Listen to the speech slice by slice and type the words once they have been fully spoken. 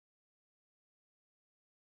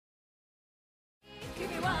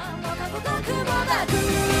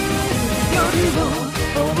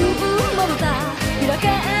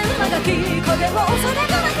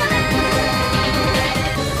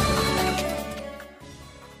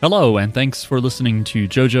Hello, and thanks for listening to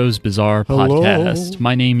JoJo's Bizarre Hello. Podcast.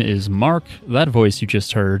 My name is Mark. That voice you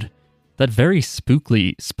just heard, that very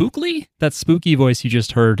spookly, that spooky voice you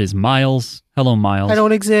just heard is Miles. Hello, Miles. I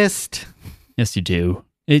don't exist. Yes, you do.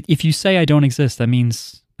 If you say I don't exist, that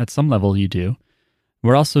means at some level you do.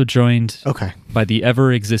 We're also joined by the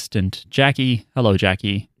ever-existent Jackie. Hello,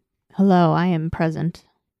 Jackie. Hello, I am present.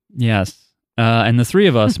 Yes. And the three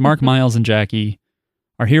of us, Mark, Miles, and Jackie,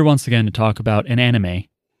 are here once again to talk about an anime.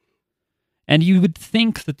 And you would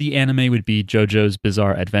think that the anime would be JoJo's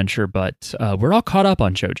Bizarre Adventure, but we're all caught up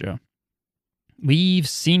on JoJo. We've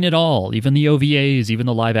seen it all, even the OVAs, even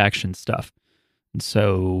the live-action stuff. And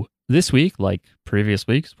so this week, like previous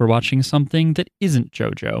weeks, we're watching something that isn't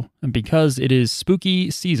JoJo. And because it is spooky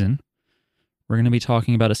season, we're going to be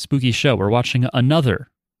talking about a spooky show. We're watching Another,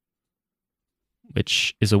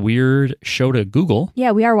 which is a weird show to Google.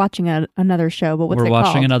 Yeah, we are watching another show, but what's it called? We're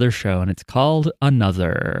watching another show, and it's called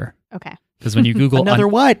Another. Okay. Because when you Google Another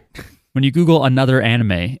what? When you Google another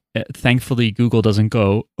anime, thankfully Google doesn't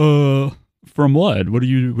go, from what? What did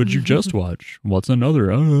you just watch? What's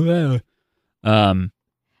another?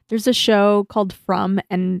 There's a show called From,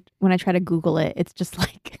 and when I try to Google it, it's just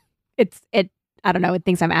like I don't know, it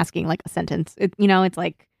thinks I'm asking like a sentence. It's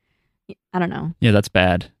like I don't know. Yeah, that's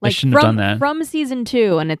bad. Like I shouldn't have done that. From season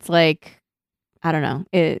 2, and it's like I don't know.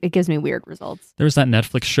 It gives me weird results. There was that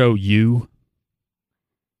Netflix show You.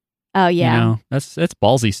 Oh yeah. You know, that's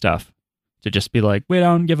ballsy stuff. To just be like, we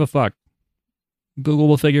don't give a fuck. Google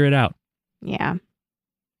will figure it out. Yeah.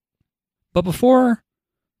 But before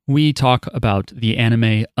we talk about the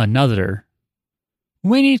anime Another,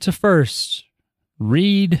 we need to first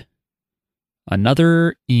read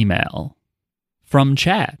another email from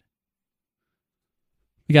Chad.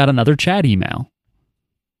 We got another Chad email.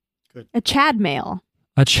 Good. A Chad mail.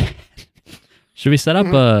 Should we set up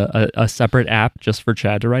a separate app just for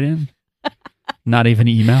Chad to write in? Not even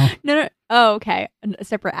email? No. Oh, okay. A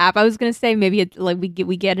separate app. I was gonna say maybe it's like we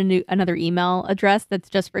get another email address that's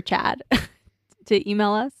just for Chad to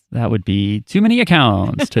email us. That would be too many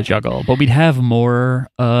accounts to juggle, but we'd have more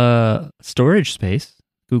storage space.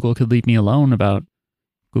 Google could leave me alone about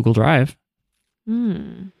Google Drive.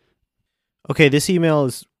 Okay, this email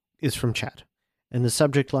is from Chad, and the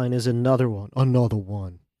subject line is another one.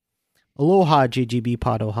 Aloha, JGB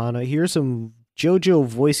Pod Ohana. Here's some JoJo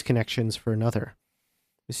voice connections for Another.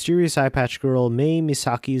 Mysterious Eye Patch Girl Mei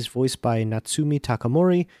Misaki is voiced by Natsumi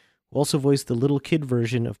Takamori, who also voiced the little kid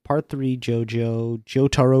version of Part 3 JoJo,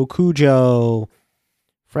 Jotaro Kujo.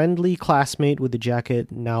 Friendly classmate with the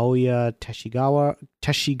jacket Naoya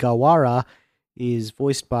Teshigawara is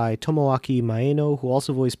voiced by Tomoaki Maeno, who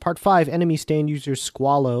also voiced Part 5 enemy stand user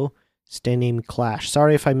Squallow, stand name Clash.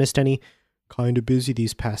 Sorry if I missed any. Kinda busy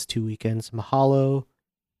these past 2 weekends. Mahalo,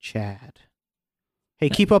 Chad. Hey,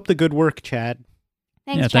 keep up the good work, Chad.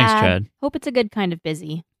 Thanks, Thanks, Chad. Hope it's a good kind of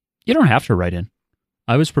busy. You don't have to write in.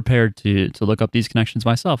 I was prepared to look up these connections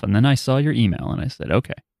myself, and then I saw your email, and I said,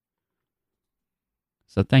 okay.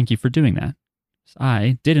 So thank you for doing that.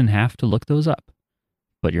 I didn't have to look those up,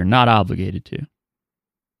 but you're not obligated to.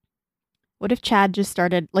 What if Chad just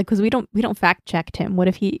started like because we don't fact check him? What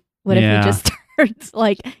if he just starts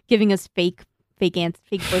like giving us fake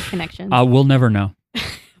voice connections? We'll never know.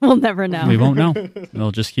 We'll never know. We won't know.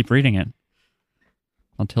 We'll just keep reading it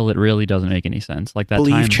until it really doesn't make any sense. Like that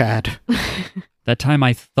Believe time, Chad. That time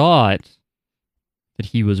I thought that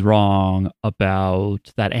he was wrong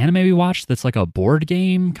about that anime we watched that's like a board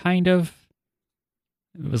game, kind of.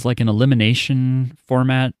 It was like an elimination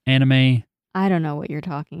format anime. I don't know what you're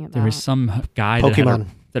talking about. There was some guy Pokemon.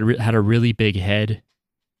 that had a really big head.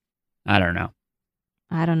 I don't know.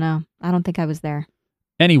 I don't know. I don't think I was there.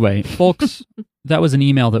 Anyway, folks, that was an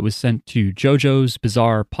email that was sent to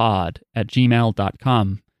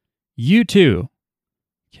jojosbizarrepod@gmail.com. You too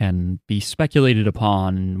can be speculated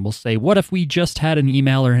upon. We'll say, what if we just had an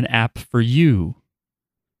email or an app for you?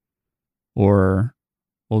 Or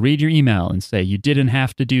we'll read your email and say, you didn't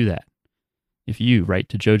have to do that. If you write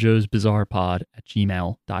to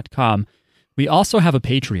jojosbizarrepod@gmail.com. We also have a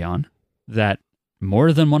Patreon that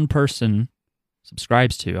more than one person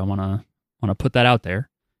subscribes to. I want to put that out there.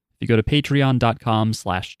 If you go to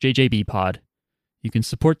patreon.com/jjbpod, you can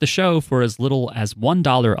support the show for as little as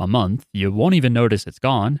 $1 a month. You won't even notice it's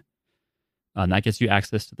gone. And that gets you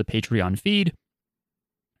access to the Patreon feed,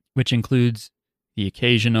 which includes the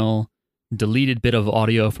occasional deleted bit of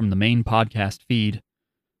audio from the main podcast feed,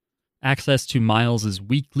 access to Miles's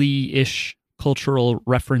weekly-ish cultural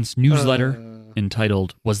reference newsletter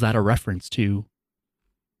entitled Was That a Reference To?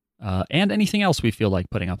 And anything else we feel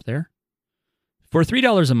like putting up there. For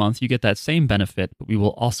 $3 a month, you get that same benefit, but we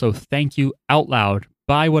will also thank you out loud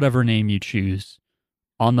by whatever name you choose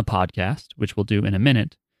on the podcast, which we'll do in a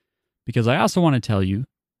minute. Because I also want to tell you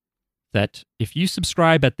that if you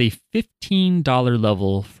subscribe at the $15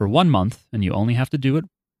 level for 1 month, and you only have to do it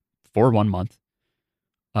for 1 month,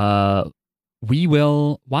 we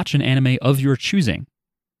will watch an anime of your choosing,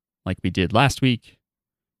 like we did last week,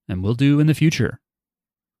 and we'll do in the future.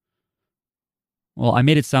 Well, I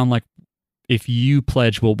made it sound like if you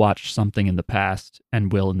pledge, we'll watch something in the past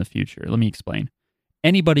and will in the future. Let me explain.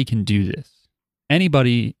 Anybody can do this.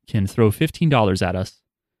 Anybody can throw $15 at us,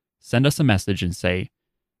 send us a message and say,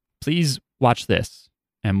 please watch this.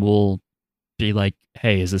 And we'll be like,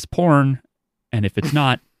 hey, is this porn? And if it's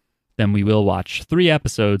not, then we will watch 3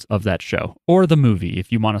 episodes of that show or the movie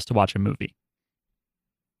if you want us to watch a movie.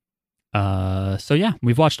 So yeah,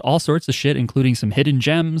 we've watched all sorts of shit, including some hidden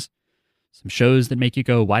gems, some shows that make you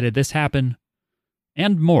go, why did this happen?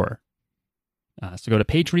 And more. So go to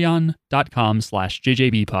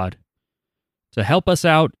patreon.com/jjbpod to help us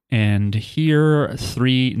out and hear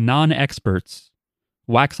 3 non-experts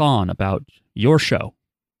wax on about your show.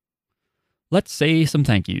 Let's say some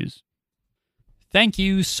thank yous. Thank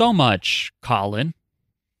you so much, Colin.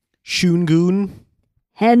 Shungoon.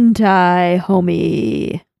 Hentai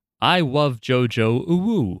homie. I love Jojo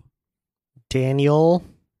Uwu. Daniel.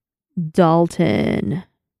 Dalton.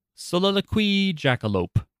 Soliloquy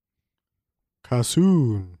Jackalope.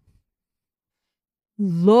 Kasoon.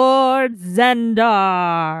 Lord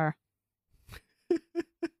Zendar.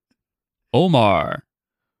 Omar.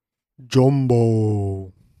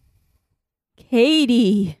 Jumbo.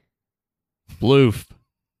 Katie. Bloof.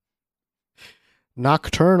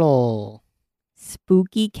 Nocturnal.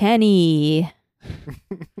 Spooky Kenny.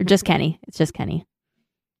 Or just Kenny. It's just Kenny.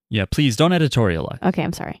 Yeah, please don't editorialize. Okay,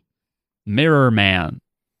 I'm sorry. Mirror Man.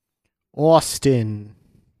 Austin.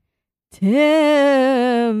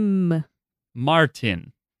 Tim.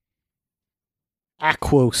 Martin.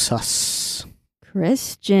 Aquosus.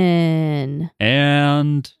 Christian.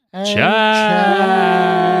 And Chad.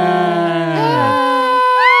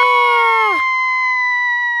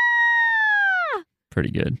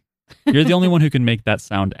 Pretty good. You're the only one who can make that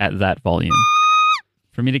sound at that volume.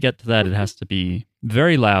 For me to get to that, it has to be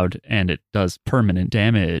very loud, and it does permanent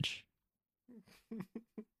damage.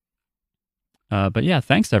 But yeah,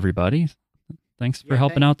 thanks everybody. Thanks for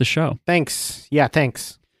helping out the show. Thanks. Yeah,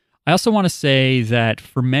 thanks. I also want to say that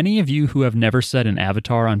for many of you who have never set an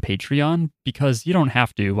avatar on Patreon, because you don't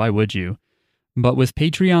have to, why would you? But with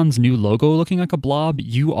Patreon's new logo looking like a blob,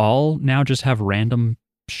 you all now just have random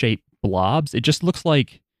shaped blobs. It just looks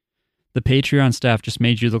like the Patreon staff just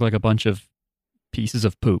made you look like a bunch of pieces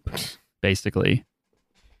of poop, basically.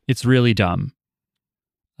 It's really dumb.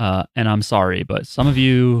 And I'm sorry, but some of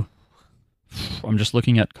you, I'm just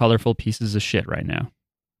looking at colorful pieces of shit right now.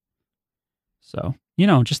 So,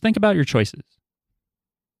 just think about your choices.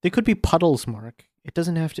 They could be puddles, Mark. It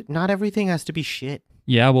doesn't have to, not everything has to be shit.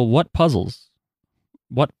 Yeah, well, what puzzles?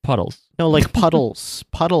 What puddles? No, like puddles.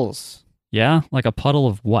 Puddles. Yeah, like a puddle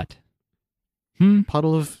of what?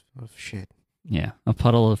 Puddle of shit. Yeah, a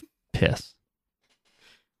puddle of piss.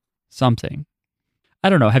 Something. I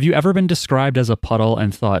don't know. Have you ever been described as a puddle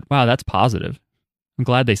and thought, wow, that's positive? I'm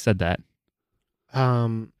glad they said that.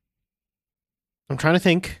 I'm trying to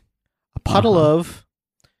think. A puddle of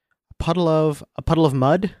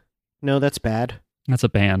mud? No, that's bad. That's a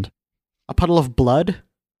band. A puddle of blood?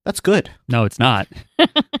 That's good. No, it's not.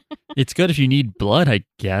 It's good if you need blood, I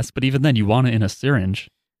guess, but even then you want it in a syringe.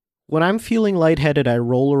 When I'm feeling lightheaded, I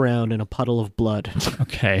roll around in a puddle of blood.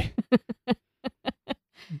 Okay.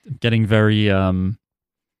 Getting very, who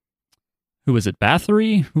was it?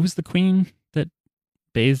 Bathory? Who was the queen that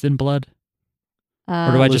bathed in blood?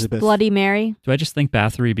 Or do I just Bloody Mary? Do I just think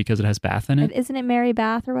Bathory because it has bath in it? Isn't it Mary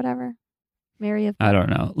Bath or whatever? Mary of. I don't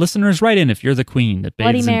know. Listeners, write in if you're the queen that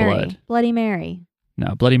bathes in blood. Bloody Mary.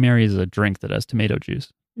 No, Bloody Mary is a drink that has tomato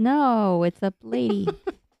juice. No, it's a lady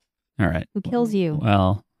All right. who kills you.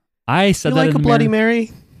 Well, I said You that like in a the Bloody mirror.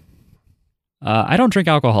 Mary? I don't drink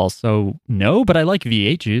alcohol, so no, but I like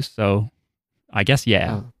V8 juice, so I guess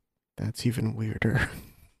yeah. Oh, that's even weirder.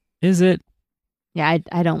 Is it? Yeah,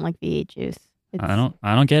 I don't like V8 juice. It's, I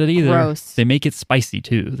don't get it either. gross. They make it spicy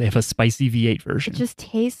too. They have a spicy V8 version. It just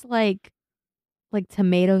tastes like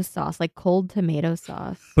tomato sauce, like cold tomato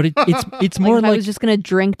sauce. But it's more If I like was just gonna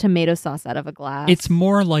drink tomato sauce out of a glass. it's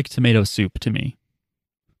more like tomato soup to me,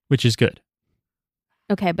 which is good.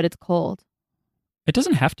 okay, but it's cold. It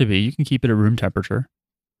doesn't have to be. You can keep it at room temperature.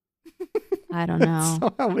 I don't know.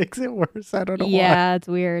 Somehow makes it worse. I don't know why. Yeah, it's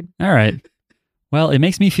weird. All right. Well, it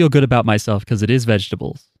makes me feel good about myself because it is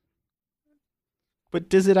vegetables. But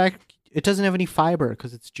does it? It doesn't have any fiber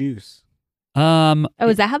because it's juice. Oh,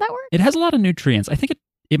 is that how that works? It has a lot of nutrients. I think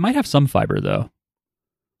it might have some fiber though,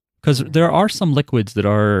 because there are some liquids that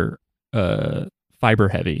are fiber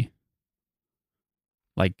heavy,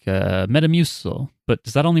 like Metamucil. But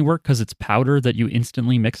does that only work because it's powder that you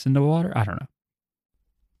instantly mix into water? I don't know.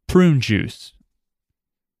 Prune juice.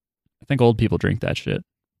 I think old people drink that shit.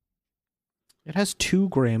 It has 2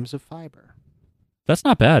 grams of fiber. That's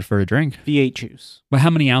not bad for a drink. V8 juice. But how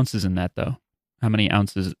many ounces in that though? How many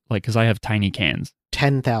ounces? Like, because I have tiny cans.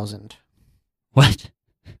 10,000. What?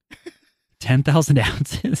 10,000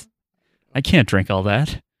 ounces? I can't drink all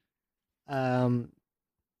that.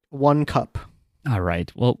 1 cup. All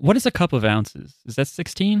right. Well, what is a cup of ounces? Is that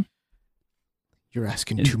 16? You're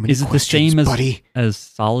asking too many Is it the questions, same as, buddy. as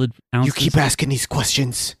solid ounces? You keep asking these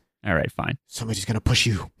questions. All right, fine. Somebody's going to push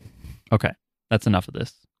you. Okay, that's enough of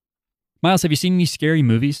this. Miles, have you seen any scary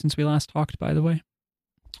movies since we last talked, by the way?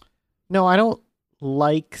 No, I don't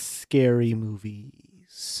like scary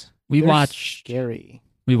movies. We They're watched scary.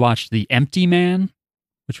 The Empty Man,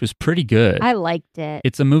 which was pretty good. I liked it.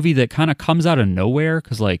 It's a movie that kind of comes out of nowhere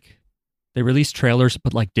because, like, they released trailers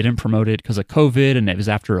but, like, didn't promote it because of COVID, and it was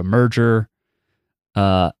after a merger.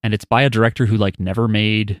 And it's by a director who, like, never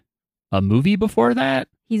made a movie before that.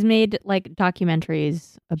 He's made like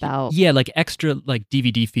documentaries about. Yeah, like extra, like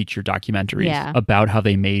DVD feature documentaries Yeah. about how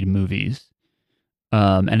they made movies.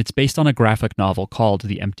 And it's based on a graphic novel called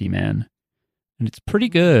The Empty Man. And it's pretty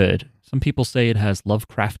good. Some people say it has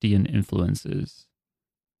Lovecraftian influences.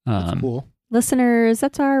 That's cool. Listeners,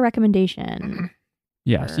 that's our recommendation.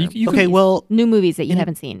 Yeah, so you Okay, can, well, New movies that you In-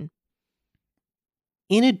 haven't seen.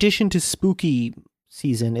 in addition to spooky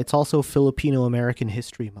season, it's also Filipino American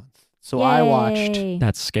History Month. So I watched Yay.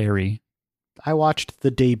 that's scary.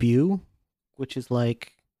 The debut, which is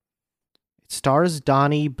like it stars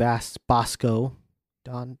Donnie Bosco,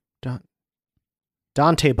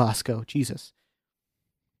 Dante Bosco, Jesus,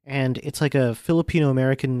 and it's like a Filipino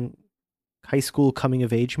American high school coming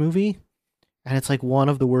of age movie, and it's like one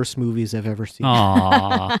of the worst movies I've ever seen.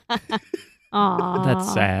 Aw, Aw.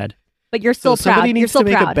 that's sad. But you're So still proud. somebody You're needs still to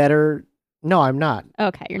make proud. a better. No, I'm not.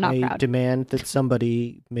 Okay, you're not I proud. demand that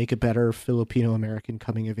somebody make a better Filipino American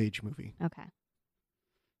coming of age movie. Okay.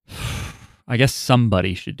 I guess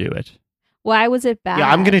somebody should do it. Why was it bad?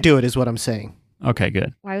 Yeah, I'm gonna do it. Is what I'm saying. Okay,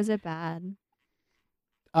 good. Why was it bad?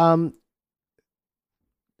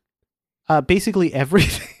 Basically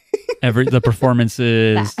everything. The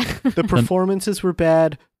performances. The performances were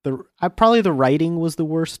bad. Probably the writing was the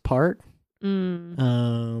worst part.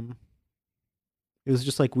 Mm. It was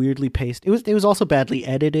just like weirdly paced. It was also badly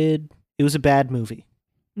edited. It was a bad movie.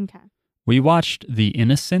 Okay. We watched The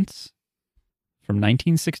Innocents from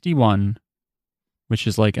 1961, which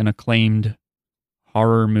is like an acclaimed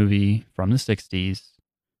horror movie from the 60s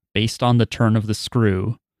based on The Turn of the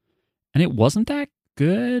Screw. And it wasn't that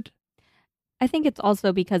good. I think it's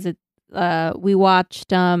also because we watched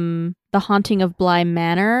The Haunting of Bly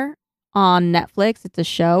Manor on Netflix. It's a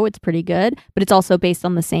show. It's pretty good, but it's also based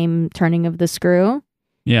on the same turning of the screw.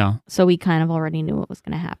 Yeah. So we kind of already knew what was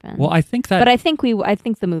going to happen. Well, I think that but I think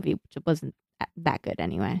the movie wasn't that good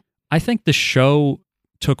anyway. I think the show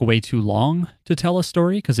took way too long to tell a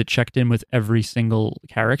story because it checked in with every single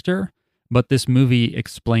character, but this movie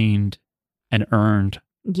explained and earned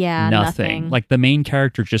Yeah, nothing. Like the main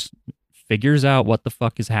character just figures out what the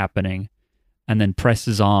fuck is happening and then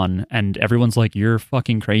presses on, and everyone's like, "You're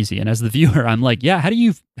fucking crazy." And as the viewer, I'm like, "Yeah, how'd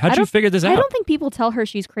you figure this out?" I don't think people tell her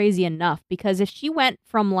she's crazy enough, because if she went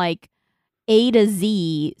from like A to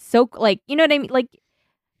Z, so like, you know what I mean? Like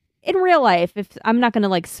in real life, if I'm not going to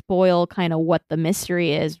like spoil kind of what the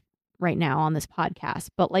mystery is right now on this podcast,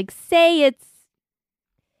 but like say it's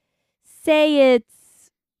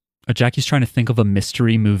Jackie's trying to think of a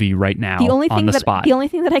mystery movie right now on the spot. The only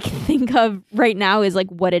thing that I can think of right now is like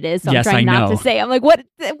what it is. So Yes, I'm trying I not know. to say. I'm like, what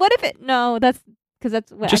if it? No, that's because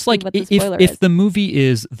that's what, Just actually like what the spoiler if is. the movie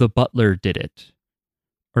is The Butler Did It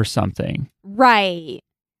or something. Right.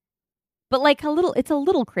 But like it's a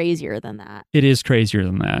little crazier than that. It is crazier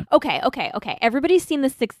than that. Okay. Everybody's seen The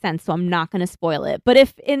Sixth Sense, so I'm not going to spoil it. But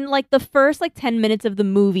if in like the first like 10 minutes of the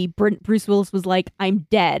movie, Bruce Willis was like, "I'm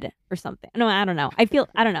dead" or something. No, I don't know. I don't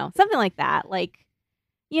know. Something like that. Like,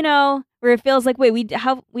 you know, where it feels like, wait, we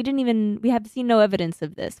have seen no evidence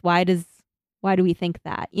of this. Why do we think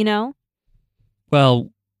that, you know?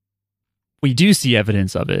 Well, we do see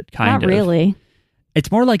evidence of it, kind Not of. really. It's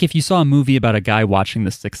more like if you saw a movie about a guy watching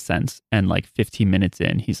The Sixth Sense and like 15 minutes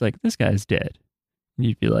in, he's like, "This guy's dead." And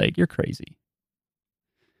you'd be like, "You're crazy."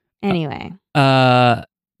 Anyway.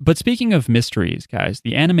 But speaking of mysteries, guys,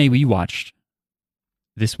 the anime we watched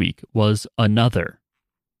this week was Another,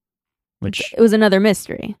 which It was another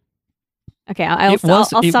mystery. Okay, I'll it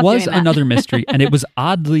stop was doing that. another mystery, and it was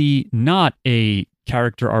oddly not a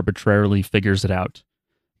character arbitrarily figures it out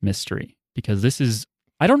mystery, because this is,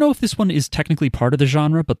 I don't know if this one is technically part of the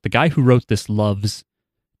genre, but the guy who wrote this loves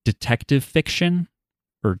detective fiction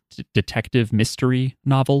or detective mystery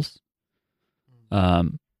novels.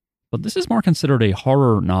 But this is more considered a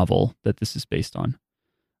horror novel that this is based on.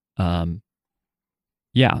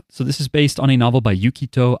 Yeah, so this is based on a novel by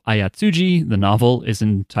Yukito Ayatsuji. The novel is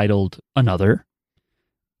entitled Another.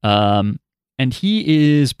 And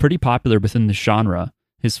he is pretty popular within the genre.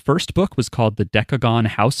 His first book was called The Decagon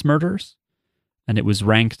House Murders, and it was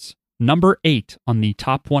ranked number 8 on the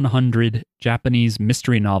top 100 Japanese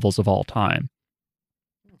mystery novels of all time,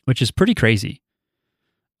 which is pretty crazy,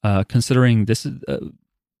 considering this is,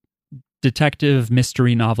 detective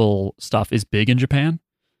mystery novel stuff is big in Japan.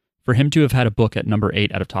 For him to have had a book at number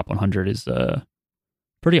 8 out of top 100 is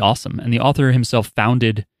pretty awesome. And the author himself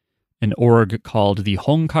founded an org called the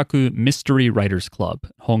Honkaku Mystery Writers Club.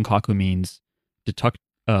 Honkaku means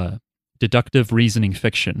deductive reasoning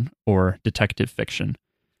fiction or detective fiction.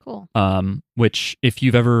 Cool. Which, if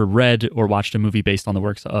you've ever read or watched a movie based on the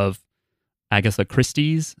works of Agatha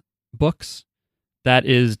Christie's books, that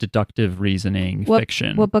is deductive reasoning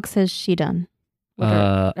fiction. What books has she done?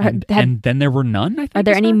 And then there were none, I think. Are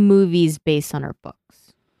there any movies based on her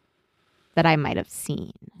books that I might have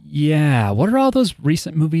seen? Yeah. What are all those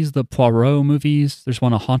recent movies? The Poirot movies? There's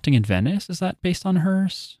one, A Haunting in Venice. Is that based on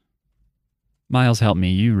hers? Miles, help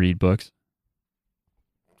me. You read books.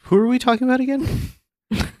 Who are we talking about again?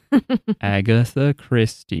 Agatha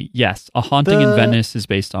Christie. Yes. A Haunting in Venice is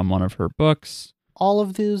based on one of her books. All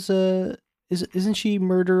of those, isn't she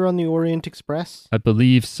Murder on the Orient Express? I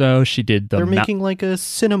believe so. She did the... They're making like a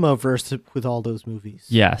cinema verse with all those movies.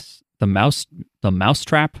 Yes. The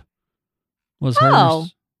Mousetrap was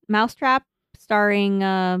hers. Mousetrap, starring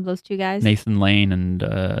those two guys. Nathan Lane and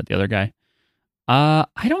the other guy.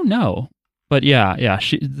 I don't know. But yeah.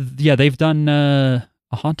 They've done A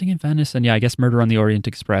Haunting in Venice and I guess Murder on the Orient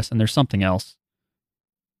Express, and there's something else.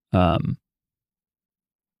 Oh,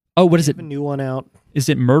 what is it? A new one out. Is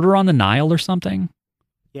it Murder on the Nile or something?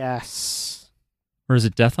 Yes. Or is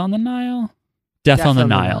it Death on the Nile? Death on the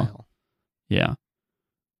Nile. Yeah.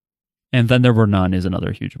 And Then There Were None is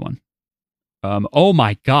another huge one. Oh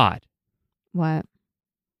my God. What?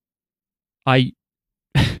 I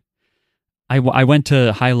went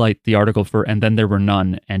to highlight the article for And Then There Were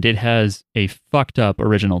None, and it has a fucked up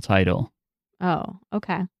original title. Oh,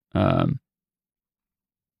 okay. That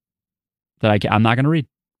I'm not going to read.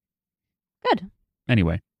 Good.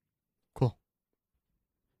 Anyway. Cool.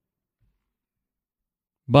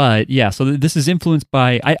 But yeah, so this is influenced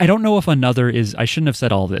by, I don't know if Another is, I shouldn't have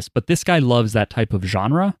said all this, but this guy loves that type of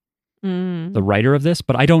genre, the writer of this,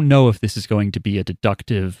 but I don't know if this is going to be a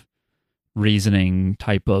deductive reasoning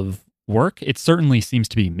type of work. It certainly seems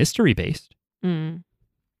to be mystery based. But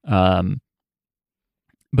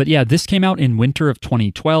yeah, this came out in winter of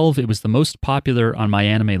 2012. It was the most popular on my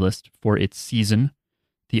anime list for its season.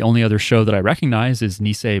 The only other show that I recognize is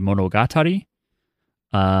Nisei Monogatari.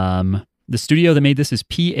 The studio that made this is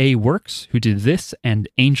PA Works, who did this and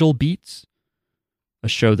Angel Beats, a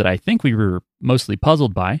show that I think we were mostly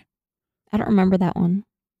puzzled by. I don't remember that one.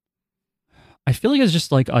 I feel like it's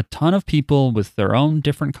just like a ton of people with their own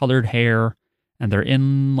different colored hair, and they're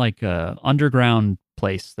in like a underground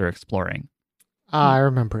place they're exploring. I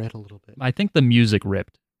remember it a little bit. I think the music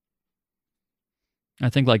ripped. I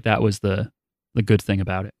think like that was the good thing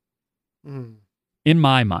about it, in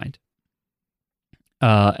my mind.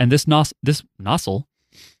 And this novel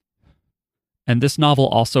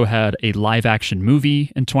also had a live action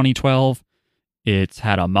movie in 2012. It's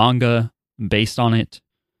had a manga based on it,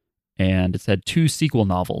 and it's had 2 sequel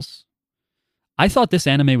novels. I thought this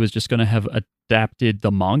anime was just going to have adapted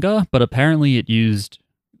the manga, but apparently it used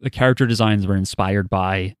the character designs were inspired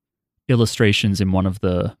by illustrations in one of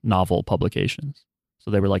the novel publications. So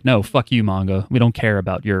they were like, no, fuck you, manga. We don't care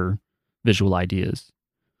about your visual ideas.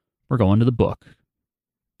 We're going to the book.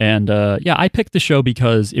 And I picked the show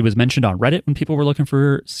because it was mentioned on Reddit when people were looking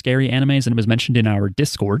for scary animes, and it was mentioned in our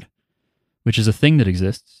Discord, which is a thing that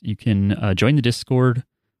exists. You can join the Discord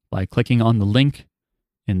by clicking on the link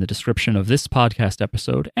in the description of this podcast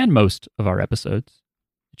episode and most of our episodes.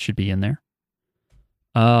 It should be in there.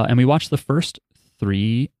 And we watched the first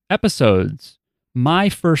 3 episodes. My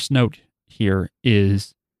first note here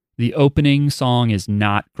is the opening song is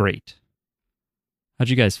not great. How'd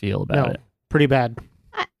you guys feel about it? Pretty bad.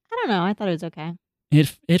 I don't know. I thought it was okay.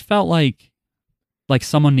 It felt like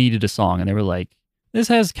someone needed a song and they were like, this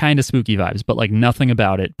has kind of spooky vibes, but like nothing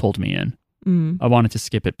about it pulled me in. I wanted to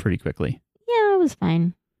skip it pretty quickly. Yeah, it was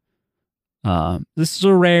fine. This is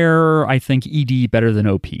a rare, I think, ED better than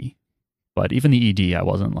OP. But even the ED, I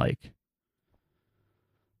wasn't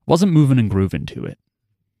moving and grooving to it.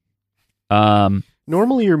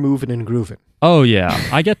 Normally you're moving and grooving. Oh yeah,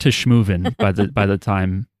 I get to schmoovin' by the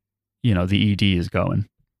time, the ED is going.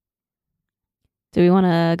 Do we want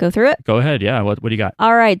to go through it? Go ahead. Yeah. What do you got?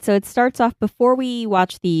 All right. So it starts off before we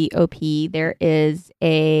watch the OP. There is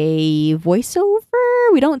a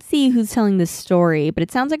voiceover. We don't see who's telling this story, but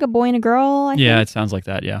it sounds like a boy and a girl. I think. It sounds like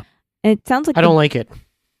that. Yeah. And it sounds like I don't like it.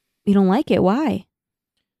 You don't like it? Why?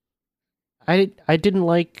 I didn't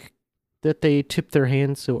like that they tipped their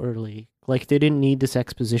hands so early. Like they didn't need this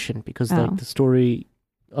exposition because like the story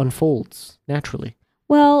unfolds naturally.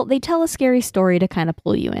 Well, they tell a scary story to kind of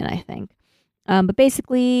pull you in, I think. But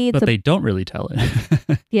basically, they don't really tell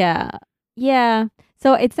it. Yeah.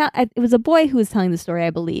 So it's not. It was a boy who was telling the story, I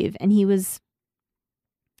believe, and he was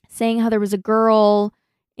saying how there was a girl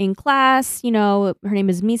in class. Her name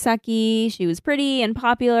is Misaki. She was pretty and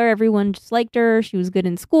popular. Everyone just liked her. She was good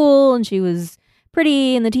in school, and she was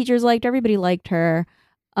pretty, and the teachers liked her. Everybody liked her.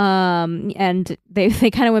 And they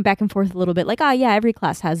kind of went back and forth a little bit, like, yeah, every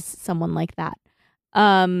class has someone like that.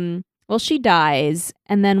 Well, she dies,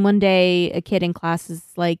 and then one day a kid in class is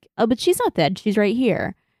like, oh, but she's not dead. She's right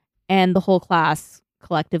here. And the whole class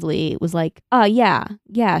collectively was like, oh, yeah,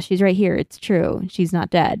 she's right here. It's true. She's not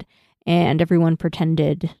dead. And everyone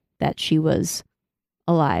pretended that she was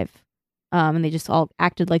alive. And they just all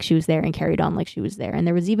acted like she was there and carried on like she was there. And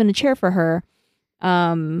there was even a chair for her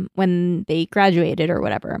when they graduated or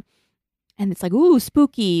whatever. And it's like, ooh,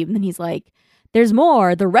 spooky. And then he's like, there's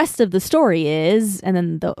more. The rest of the story is, and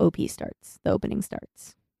then the OP starts. The opening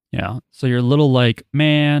starts. Yeah. So you're a little like,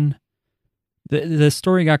 man, the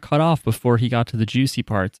story got cut off before he got to the juicy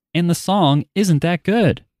parts, and the song isn't that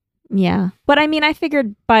good. Yeah. But I mean, I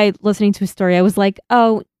figured by listening to his story, I was like,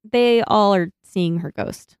 oh, they all are seeing her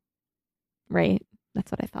ghost. Right?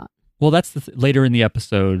 That's what I thought. Well, that's later in the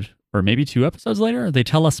episode, or maybe 2 episodes later, they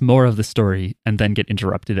tell us more of the story and then get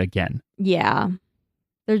interrupted again. Yeah.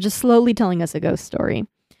 They're just slowly telling us a ghost story.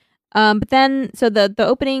 But then, so the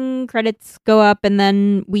opening credits go up, and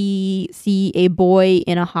then we see a boy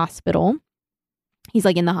in a hospital. He's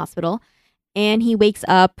like in the hospital, and he wakes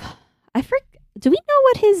up. Do we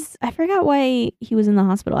know I forgot why he was in the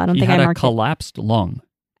hospital. I don't think I marked it. He had a collapsed lung.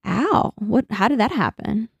 Ow. How did that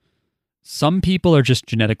happen? Some people are just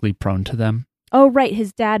genetically prone to them. Oh, right.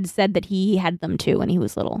 His dad said that he had them too when he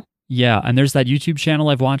was little. Yeah, and there's that YouTube channel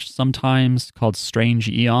I've watched sometimes called Strange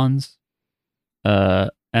Eons.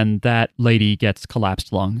 And that lady gets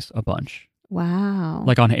collapsed lungs a bunch. Wow.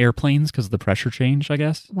 Like on airplanes because of the pressure change, I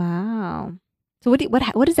guess. Wow. So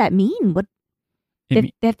what does that mean?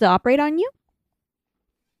 They have to operate on you?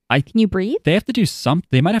 Can you breathe? They have to do something.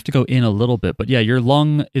 They might have to go in a little bit, but yeah, your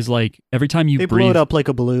lung is like every time you breathe. They blow it up like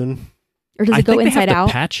a balloon. Or does it go inside out? I think they have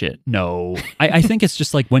to patch it. No. I think it's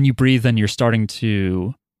just like when you breathe, then you're starting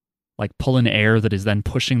to like pull in air that is then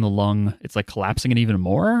pushing the lung. It's like collapsing it even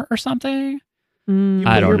more or something. You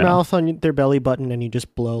I put don't your know. mouth on their belly button and you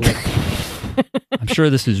just blow. Like... I'm sure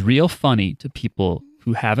this is real funny to people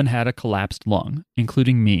who haven't had a collapsed lung,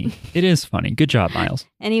 including me. It is funny. Good job, Miles.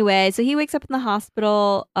 Anyway, so he wakes up in the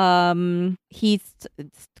hospital. He's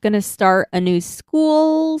going to start a new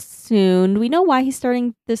school soon. We know why he's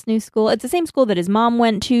starting this new school. It's the same school that his mom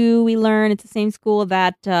went to. We learn it's the same school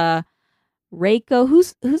that Reiko.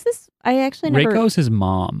 Who's this? I actually never. Reiko's his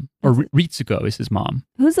mom, or Ritsuko is his mom.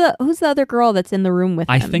 Who's the other girl that's in the room with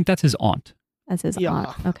him? I think that's his aunt. That's his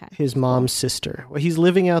aunt. Okay. His mom's sister. Well, he's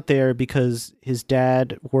living out there because his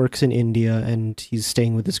dad works in India and he's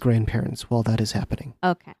staying with his grandparents while that is happening.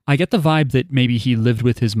 Okay. I get the vibe that maybe he lived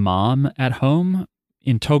with his mom at home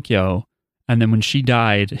in Tokyo, and then when she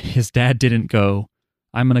died, his dad didn't go,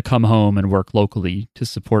 I'm going to come home and work locally to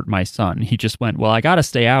support my son. He just went, well, I got to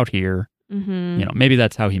stay out here. Mm-hmm. Maybe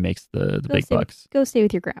that's how he makes the big bucks. Go stay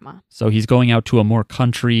with your grandma. So he's going out to a more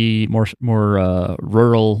country, more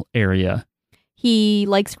rural area. He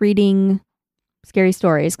likes reading scary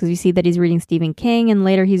stories because you see that he's reading Stephen King, and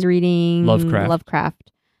later he's reading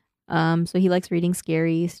Lovecraft. So he likes reading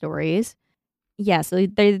scary stories. Yeah, so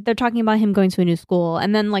they're talking about him going to a new school,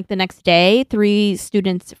 and then like the next day, 3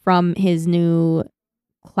 students from his new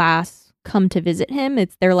class come to visit him.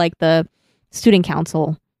 They're like the student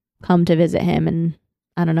council come to visit him and,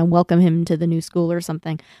 I don't know, welcome him to the new school or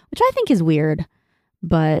something, which I think is weird,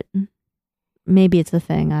 but maybe it's a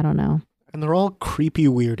thing. I don't know. And they're all creepy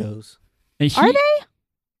weirdos. Are they?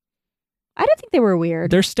 I don't think they were weird.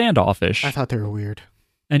 They're standoffish. I thought they were weird.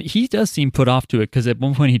 And he does seem put off to it because at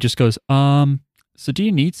one point he just goes, so do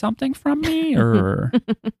you need something from me? Or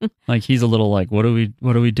like he's a little like, what are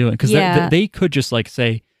we doing? Because they could just like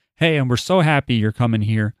say, hey, and we're so happy you're coming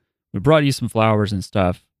here. We brought you some flowers and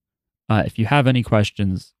stuff. If you have any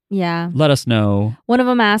questions, let us know. One of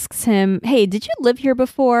them asks him, hey, did you live here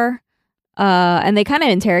before? And they kind of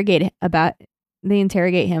interrogate him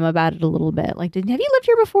about it a little bit. Like, have you lived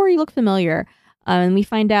here before? You look familiar. And we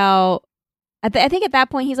find out, I think at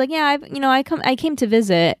that point he's like, yeah, I came to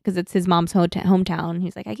visit because it's his mom's hometown.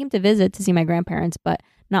 He's like, I came to visit to see my grandparents, but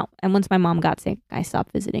not. And once my mom got sick, I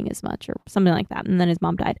stopped visiting as much or something like that. And then his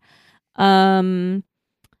mom died.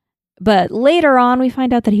 But later on, we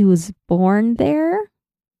find out that he was born there.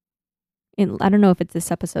 I don't know if it's this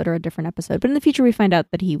episode or a different episode, but in the future we find out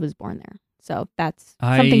that he was born there. So that's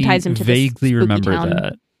something ties him to this vaguely remember town.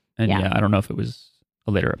 that. And I don't know if it was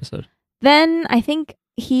a later episode. Then I think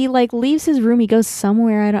he like leaves his room. He goes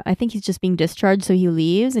somewhere. I think he's just being discharged, so he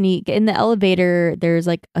leaves. And in the elevator, there's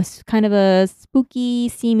like a kind of a spooky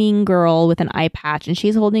seeming girl with an eye patch, and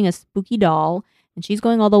she's holding a spooky doll, and she's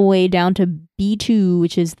going all the way down to B2,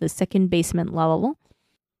 which is the second basement level.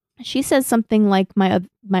 She says something like, my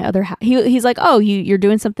other half. He's like, oh, you're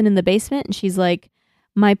doing something in the basement? And she's like,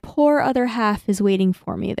 my poor other half is waiting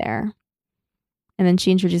for me there. And then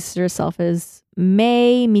she introduces herself as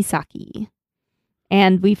Mei Misaki.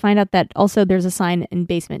 And we find out that also there's a sign in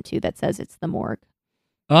basement 2 that says it's the morgue.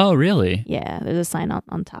 Oh, really? Yeah, there's a sign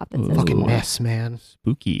on top that says Fucking morgue. mess, man.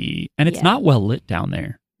 Spooky. And it's not well lit down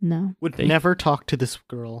there. No. Would never talk to this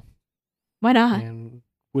girl. Why not? And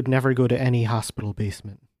would never go to any hospital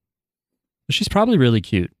basement. She's probably really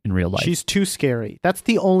cute in real life. She's too scary. That's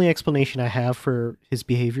the only explanation I have for his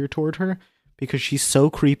behavior toward her, because she's so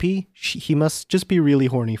creepy. He must just be really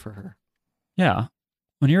horny for her. Yeah.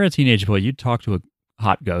 When you're a teenage boy, you'd talk to a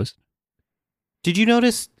hot ghost. Did you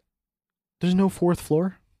notice there's no 4th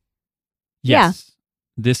floor? Yes.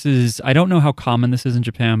 This is, I don't know how common this is in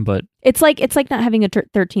Japan, but It's like not having a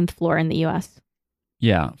 13th floor in the US.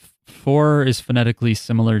 yeah. 4 is phonetically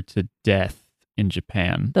similar to death in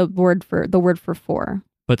Japan. The word for 4.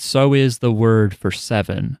 But so is the word for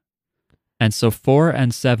 7. And so 4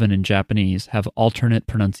 and 7 in Japanese have alternate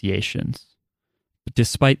pronunciations. But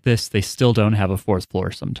despite this, they still don't have a 4th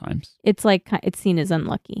floor sometimes. It's like it's seen as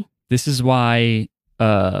unlucky. This is why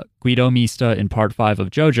Guido Mista in part 5 of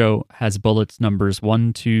JoJo has bullets numbers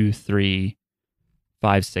 1, 2, 3,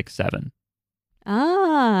 5, 6, 7.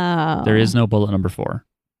 Oh. There is no bullet number 4.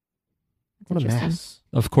 What a mess.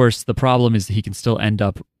 Of course, the problem is that he can still end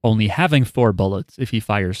up only having 4 bullets if he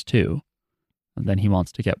fires 2. And then he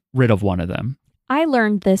wants to get rid of one of them. I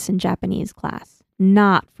learned this in Japanese class,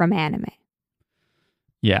 not from anime.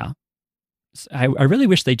 Yeah. I really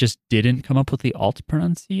wish they just didn't come up with the alt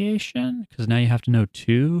pronunciation, because now you have to know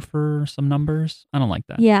 2 for some numbers. I don't like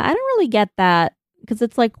that. Yeah, I don't really get that, because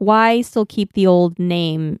it's like, why still keep the old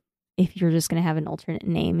name if you're just going to have an alternate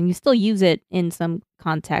name? And you still use it in some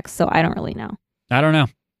context, so I don't really know. I don't know.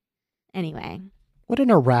 Anyway. What an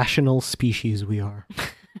irrational species we are.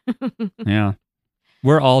 Yeah.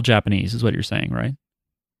 We're all Japanese, is what you're saying, right?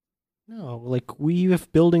 No, like we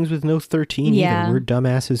have buildings with no 13 Yeah. either. We're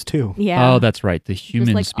dumbasses too. Yeah. Oh, that's right. The human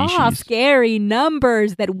just like, species. scary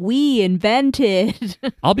numbers that we invented.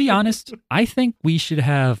 I'll be honest. I think we should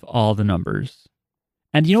have all the numbers.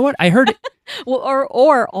 And you know what? I heard it. Well,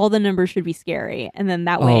 or all the numbers should be scary, and then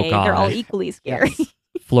that way they're all God. equally scary. Yes.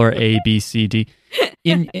 Floor A, B, C, D.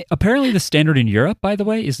 Apparently the standard in Europe, by the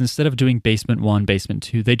way, is instead of doing basement 1, basement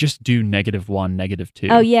 2, they just do -1,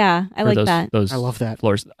 -2. Oh yeah, I for like those, that. Those I love that.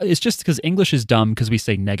 floors. It's just because English is dumb because we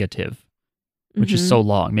say negative, which is Mhm. so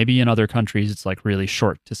long. Maybe in other countries it's like really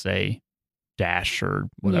short to say dash or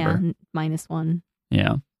whatever. Yeah, -1.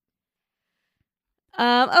 Yeah.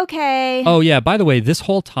 Okay. Oh yeah. By the way, this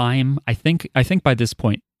whole time, I think by this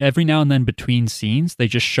point, every now and then between scenes, they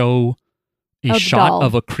just show a the shot doll.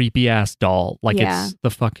 of a creepy ass doll, like Yeah. it's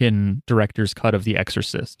the fucking director's cut of The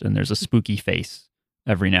Exorcist, and there's a spooky face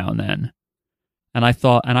every now and then. And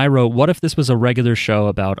I wrote, what if this was a regular show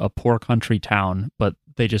about a poor country town, but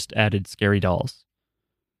they just added scary dolls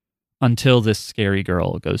until this scary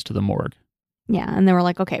girl goes to the morgue. Yeah, and they were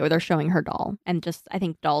like, okay, well, they're showing her doll, and just I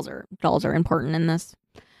think dolls are important in this.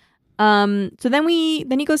 So then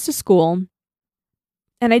he goes to school,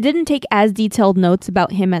 and I didn't take as detailed notes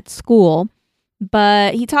about him at school,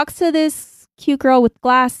 but he talks to this cute girl with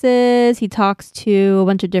glasses. He talks to a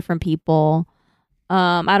bunch of different people.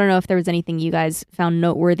 I don't know if there was anything you guys found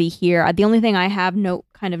noteworthy here. The only thing I have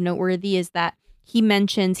noteworthy is that he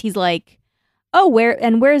mentions he's like, oh,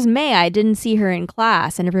 where's May? I didn't see her in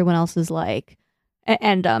class. And everyone else is like,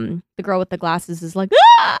 and the girl with the glasses is like,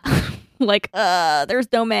 ah! Like,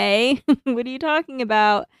 there's no May. What are you talking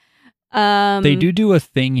about? They do a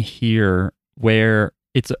thing here where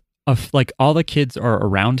it's like all the kids are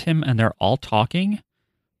around him and they're all talking.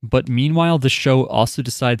 But meanwhile, the show also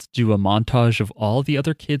decides to do a montage of all the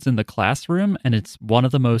other kids in the classroom. And it's one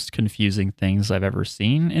of the most confusing things I've ever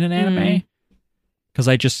seen in an anime. Because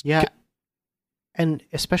I just... Yeah. And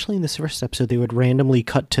especially in this first episode, they would randomly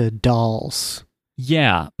cut to dolls.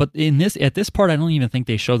 Yeah, but at this part, I don't even think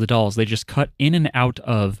they show the dolls. They just cut in and out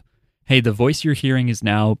of, hey, the voice you're hearing is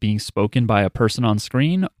now being spoken by a person on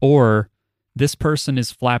screen, or this person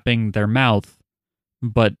is flapping their mouth,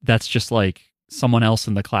 but that's just like someone else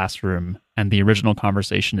in the classroom, and the original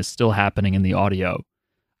conversation is still happening in the audio.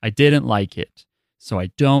 I didn't like it, so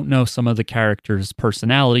I don't know some of the characters'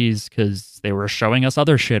 personalities because they were showing us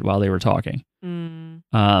other shit while they were talking.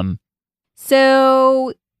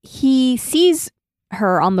 So he sees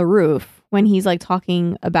her on the roof when he's like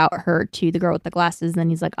talking about her to the girl with the glasses. Then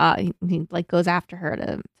he's like, he like goes after her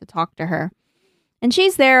to talk to her, and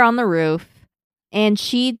she's there on the roof, and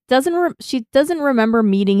she doesn't remember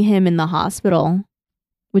meeting him in the hospital,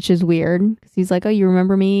 which is weird because he's like, oh, you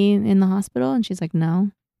remember me in the hospital? And she's like,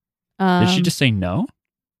 no. Did she just say no?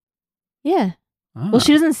 Yeah. Ah. Well,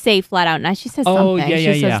 she doesn't say flat out. Now she says something.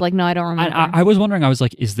 She says like, no, I don't remember. I was wondering. I was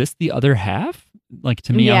like, is this the other half? Like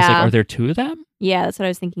to me, I was like, are there two of them? Yeah, that's what I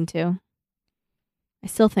was thinking too. I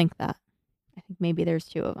still think that. I think maybe there's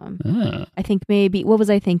two of them. I think maybe, what was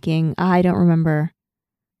I thinking? I don't remember.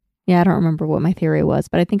 Yeah, I don't remember what my theory was,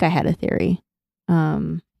 but I think I had a theory.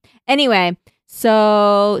 Anyway,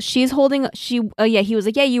 so she's holding, he was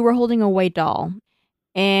like, yeah, you were holding a white doll.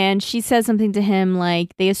 And she says something to him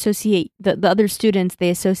like, they associate, the other students, they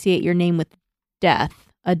associate your name with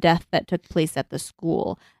death, a death that took place at the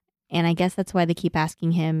school. And I guess that's why they keep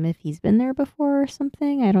asking him if he's been there before or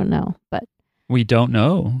something. I don't know, but we don't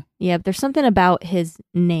know. Yeah, there's something about his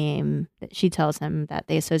name that she tells him that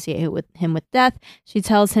they associate it with him with death. She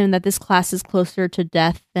tells him that this class is closer to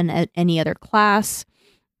death than any other class.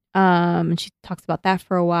 And she talks about that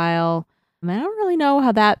for a while. I don't really know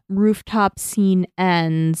how that rooftop scene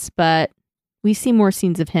ends, but we see more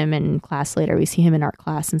scenes of him in class later. We see him in art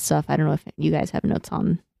class and stuff. I don't know if you guys have notes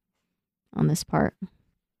on this part.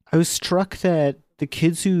 I was struck that the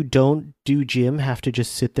kids who don't do gym have to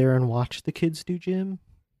just sit there and watch the kids do gym.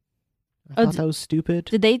 I thought that was stupid.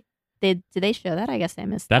 Did they show that? I guess I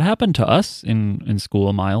missed that. Happened to us in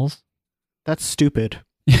school, Miles. That's stupid.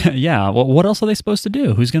 Yeah. Well, what else are they supposed to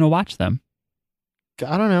do? Who's going to watch them?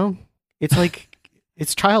 I don't know. It's like,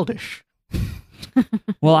 it's childish.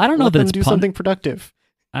 Well, I don't know Let that them it's do something productive.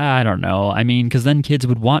 I don't know. I mean, because then kids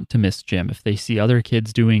would want to miss gym if they see other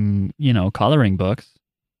kids doing, coloring books.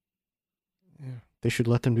 Yeah, they should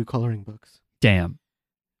let them do coloring books. Damn.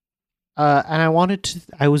 And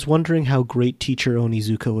I was wondering how great teacher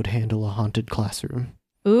Onizuka would handle a haunted classroom.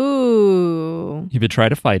 Ooh. He would try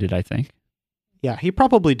to fight it, I think. Yeah, he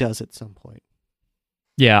probably does at some point.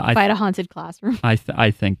 Yeah, fight a haunted classroom. I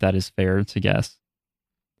think that is fair to guess.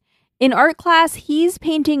 In art class, he's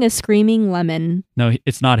painting a screaming lemon. No,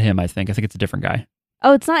 it's not him, I think. I think it's a different guy.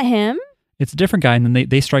 Oh, it's not him? It's a different guy, and then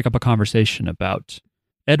they strike up a conversation about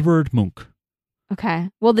Edvard Munch. Okay.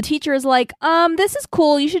 Well, the teacher is like, this is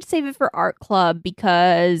cool. You should save it for art club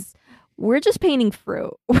because we're just painting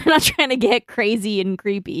fruit. We're not trying to get crazy and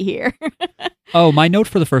creepy here. Oh, my note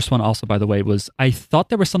for the first one also, by the way, was I thought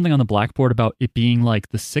there was something on the blackboard about it being like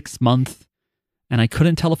the 6th month, and I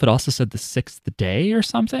couldn't tell if it also said the 6th day or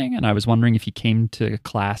something, and I was wondering if he came to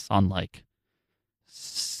class on like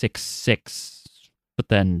 6/6, but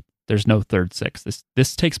then there's no 3rd 6.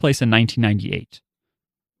 This takes place in 1998.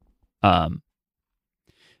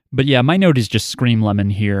 But yeah, my note is just Scream Lemon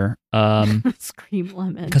here. Scream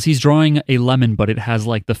Lemon. Because he's drawing a lemon, but it has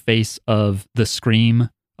like the face of the Scream,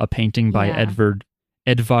 a painting by Edvard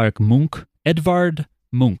Munch. Edvard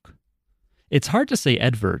Munch. It's hard to say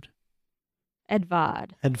Edvard.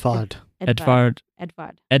 Edvard Munch.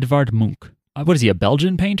 What is he, a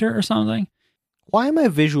Belgian painter or something? Why am I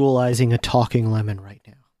visualizing a talking lemon right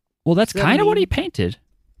now? Well, that's kind of what he painted.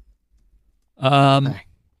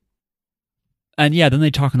 And yeah, then they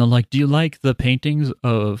talk and they're like, do you like the paintings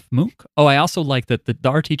of Munch? Oh, I also like that the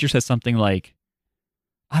art teacher says something like,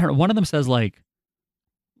 I don't know, one of them says like,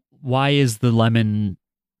 why is the lemon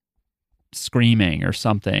screaming or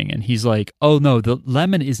something? And he's like, oh no, the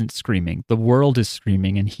lemon isn't screaming. The world is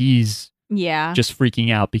screaming and he's just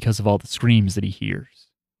freaking out because of all the screams that he hears.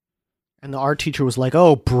 And the art teacher was like,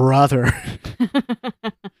 oh, brother.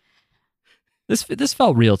 This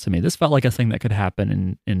felt real to me. This felt like a thing that could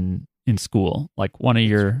happen in school. Like one of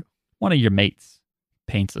your mates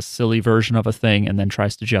paints a silly version of a thing and then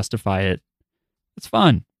tries to justify it. It's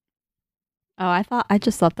fun. Oh, I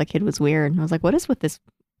just thought the kid was weird. I was like, what is with this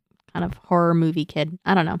kind of horror movie kid?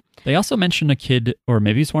 I don't know. They also mentioned a kid, or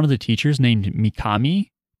maybe it's one of the teachers, named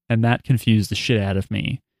Mikami, and that confused the shit out of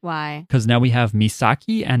me. Why? Because now we have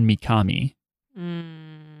Misaki and Mikami.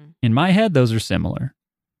 In my head, those are similar.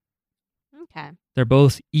 Okay. They're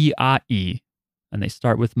both E-A-E, and they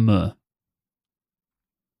start with M.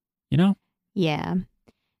 You know? Yeah.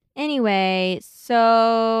 Anyway,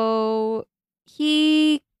 so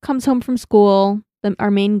he comes home from school.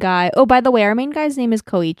 Our main guy. Oh, by the way, our main guy's name is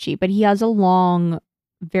Koichi, but he has a long,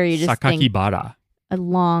 very distinct, Sakakibara. a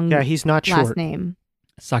long Yeah, he's not last short. name.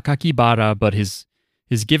 Sakakibara, but his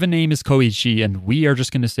given name is Koichi, and we are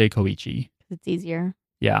just going to say Koichi. It's easier.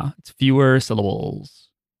 Yeah, it's fewer syllables.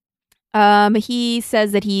 He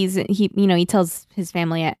says that he tells his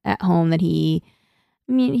family at home that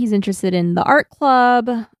he's interested in the art club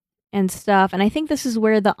and stuff. And I think this is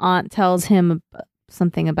where the aunt tells him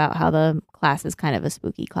something about how the class is kind of a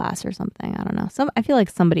spooky class or something. I don't know. I feel like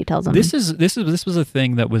somebody tells him. This was a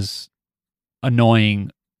thing that was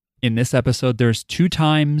annoying in this episode. There's 2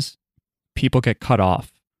 times people get cut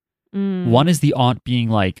off. One is the aunt being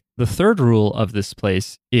like, the third rule of this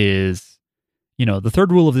place is, the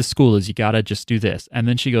third rule of this school is you gotta just do this. And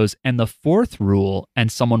then she goes, and the 4th rule, and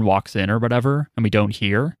someone walks in or whatever, and we don't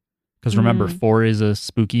hear. Because remember, 4 is a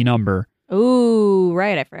spooky number. Oh,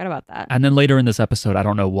 right. I forgot about that. And then later in this episode, I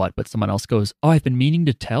don't know what, but someone else goes, oh, I've been meaning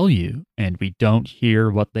to tell you. And we don't hear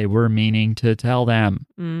what they were meaning to tell them.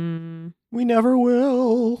 We never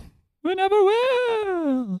will. We never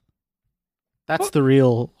will. That's the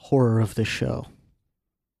real horror of this show.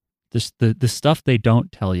 The stuff they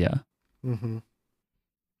don't tell you. Mm-hmm.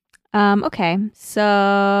 Okay. So,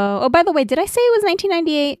 oh, by the way, did I say it was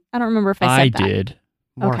 1998? I don't remember if I said that. did.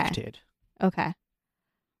 Mark Okay. did. Okay.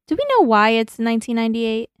 Do we know why it's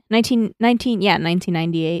 1998?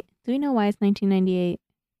 1998. Do we know why it's 1998?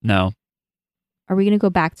 No. Are we going to go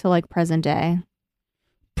back to like present day?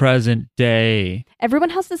 Present day. Everyone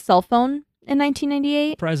has a cell phone in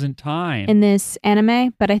 1998 Present time. in this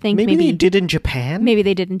anime, but I think Maybe they did in Japan? maybe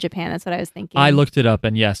they did in Japan. That's what I was thinking. I looked it up,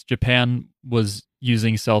 and yes, Japan was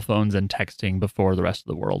using cell phones and texting before the rest of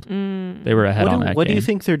the world. They were ahead on that What do you game.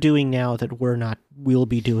 think they're doing now that we'll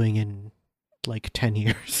be doing in like 10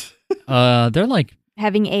 years? They're like,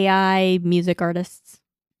 Having AI music artists.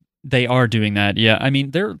 they are doing that. Yeah, I mean,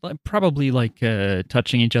 they're probably like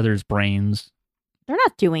touching each other's brains. They're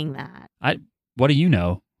not doing that. What do you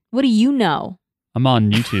know? What do you know? I'm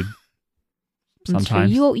on YouTube That's true.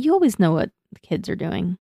 sometimes. You always know what the kids are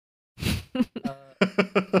doing.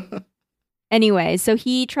 Anyway, so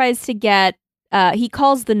he tries to get, he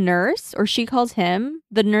calls the nurse, or she calls him,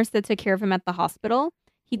 the nurse that took care of him at the hospital.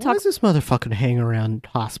 He Why talks. does this motherfucker hang around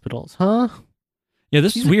hospitals, huh? Yeah,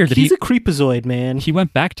 this is weird that He's a creepazoid, man. he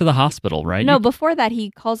went back to the hospital, right? No, before that,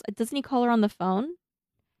 he calls. Doesn't he call her on the phone?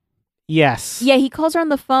 Yes. Yeah, he calls her on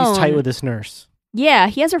the phone. He's tight with this nurse. Yeah,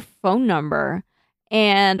 he has her phone number.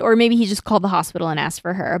 Or maybe he just called the hospital and asked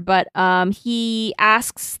for her. But he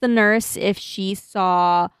asks the nurse if she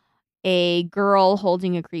saw a girl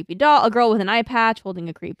holding a creepy doll, a girl with an eye patch holding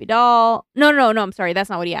a creepy doll. No, I'm sorry. That's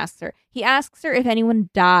not what he asks her. He asks her if anyone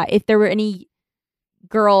died, if there were any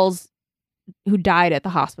girls who died at the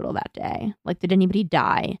hospital that day. Like, did anybody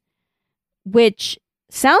die? Which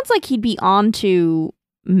sounds like he'd be on to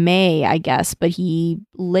May, I guess. But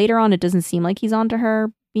later on, it doesn't seem like he's on to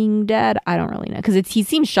her being dead. I don't really know. Because he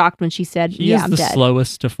seems shocked when she said, He yeah, is I'm the dead.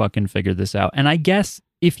 slowest to fucking figure this out. And I guess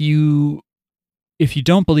if you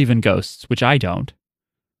don't believe in ghosts, which I don't,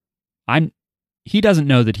 he doesn't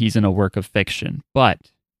know that he's in a work of fiction, but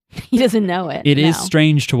He doesn't know it. it is no.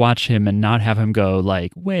 strange to watch him and not have him go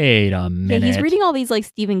like, wait a Yeah, minute. he's reading all these like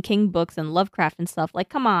Stephen King books and Lovecraft and stuff. Like,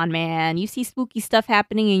 come on, man. You see spooky stuff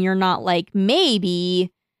happening and you're not like,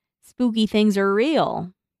 maybe spooky things are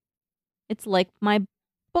real. It's like my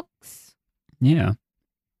books. Yeah.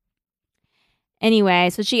 Anyway,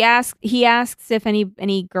 so he asks if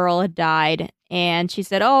any girl had died, and she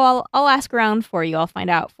said, "Oh, I'll ask around for you. I'll find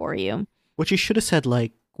out for you." What you should have said,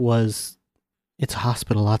 was, it's a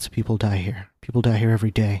hospital. Lots of people die here. People die here every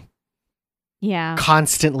day. Yeah.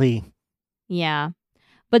 Constantly. Yeah.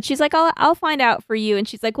 But she's like, I'll find out for you. And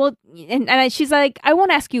she's like, well, and she's like, I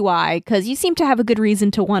won't ask you why, because you seem to have a good reason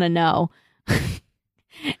to want to know.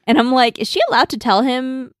 And I'm like, is she allowed to tell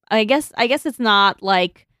him? I guess it's not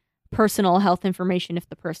like personal health information if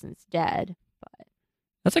the person's dead. But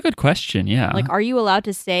That's a good question. Yeah. like, are you allowed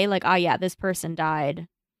to say like, oh yeah, this person died?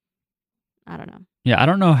 I don't know. Yeah, I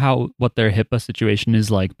don't know what their HIPAA situation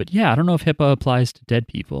is like, but yeah, I don't know if HIPAA applies to dead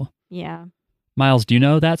people. Yeah. Miles, do you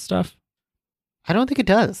know that stuff? I don't think it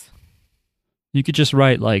does. You could just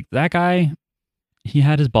write like that guy, he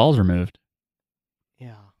had his balls removed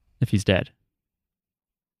Yeah. if he's dead.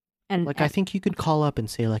 And Like, I think you could call up and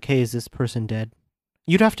say, like, hey, is this person dead?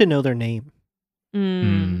 You'd have to know their name.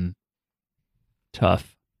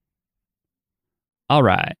 Tough. All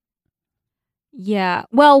right. Yeah.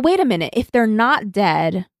 Well, wait a minute. If they're not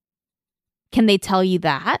dead, can they tell you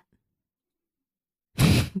that?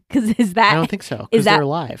 Because I don't think so. is Because that- they're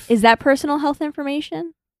alive. is that personal health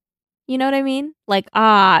information? You know what I mean? Like,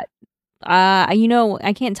 I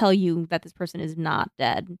can't tell you that this person is not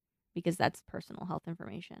dead because that's personal health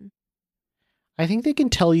information. I think they can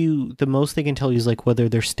tell you, the most they can tell you is like whether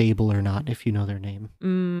they're stable or not if you know their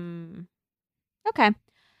name. Okay.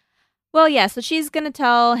 Well, yeah, so she's going to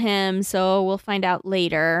tell him, so we'll find out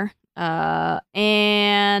later.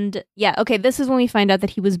 And yeah, okay, this is when we find out that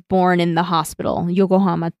he was born in the hospital,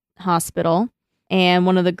 Yokohama Hospital. And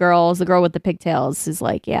one of the girls, the girl with the pigtails, is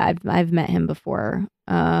like, yeah, I've met him before.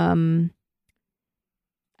 I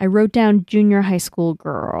wrote down junior high school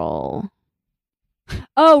girl.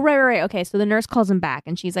 Oh, right. Okay, so the nurse calls him back,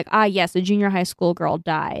 and she's like, yes, a junior high school girl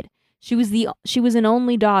died. She was an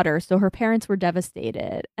only daughter, so her parents were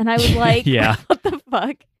devastated. And I was like, Yeah. what the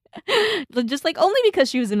fuck? Just like only because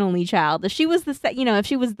she was an only child. If she was if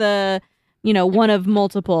she was the, one of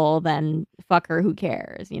multiple, then fuck her, who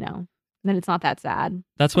cares, Then it's not that sad.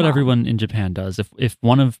 That's Come what on. everyone in Japan does. If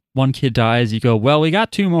one kid dies, you go, well, we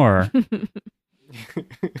got 2 more.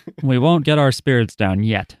 We won't get our spirits down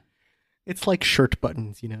yet. It's like shirt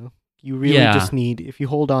buttons, You really Yeah. just need, if you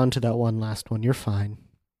hold on to that one last one, you're fine.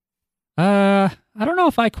 I don't know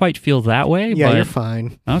if I quite feel that way, Yeah, but you're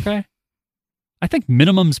fine. okay. I think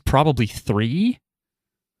minimum's probably 3,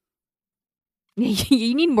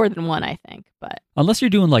 You need more than one, I think, but unless you're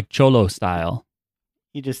doing like cholo style.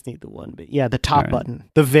 You just need the one. But yeah, the top All right. button.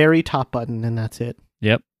 The very top button, and that's it.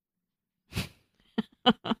 Yep.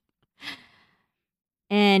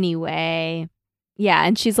 anyway. Yeah,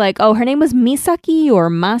 and she's like, oh, her name was Misaki or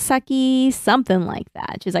Masaki, something like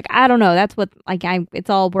that. She's like, I don't know. That's what, it's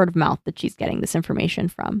all word of mouth that she's getting this information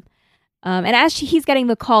from. And as he's getting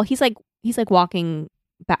the call, he's like walking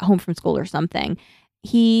back home from school or something.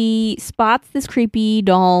 He spots this creepy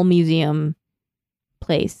doll museum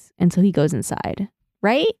place, and so he goes inside,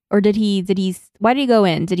 right? Or why did he go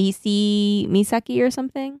in? Did he see Misaki or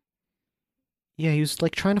something? Yeah, he was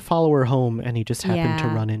like trying to follow her home, and he just happened to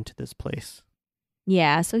Yeah. run into this place.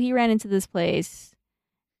 Yeah, so he ran into this place,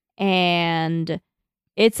 and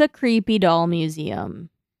it's a creepy doll museum.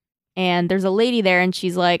 And there's a lady there, and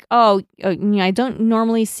she's like, I don't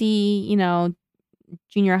normally see,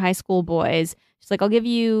 junior high school boys. She's like, I'll give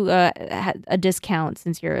you a discount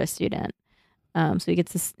since you're a student. So he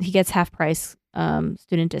gets half price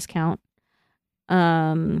student discount.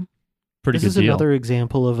 Pretty This good is deal. another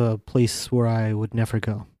example of a place where I would never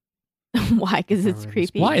go. Why? Because it's Alright,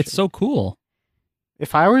 creepy. Why? It's so cool.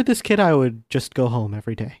 If I were this kid, I would just go home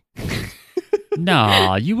every day.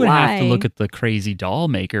 Nah, you would have to Why? look at the crazy doll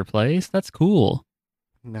maker place. That's cool.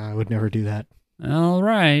 No, I would never do that. All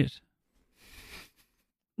right.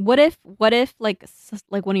 What if like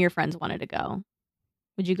one of your friends wanted to go?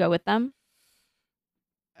 Would you go with them?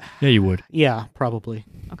 Yeah, you would. Yeah, probably.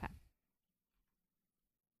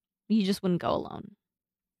 You just wouldn't go alone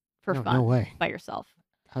for No, fun no way. by yourself.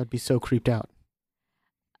 I would be so creeped out.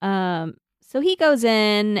 So he goes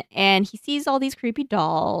in and he sees all these creepy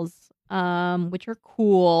dolls, which are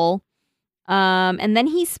cool. And then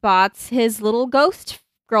he spots his little ghost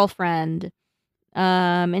girlfriend.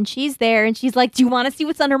 And she's there and she's like, do you want to see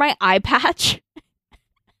what's under my eye patch?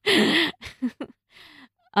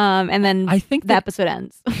 And then I think the that episode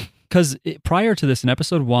ends. because prior to this, in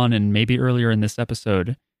episode 1 and maybe earlier in this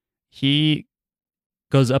episode, he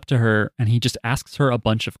goes up to her and he just asks her a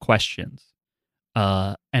bunch of questions.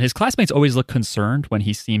 And his classmates always look concerned when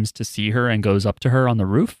he seems to see her and goes up to her on the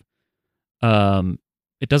roof.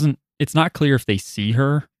 It's not clear if they see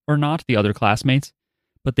her or not, the other classmates,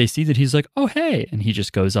 but they see that he's like, oh, hey. And he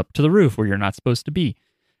just goes up to the roof where you're not supposed to be.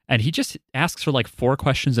 And he just asks her like 4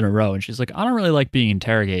 questions in a row. And she's like, I don't really like being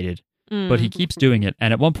interrogated, but he keeps doing it.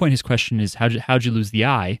 And at one point his question is, how'd you lose the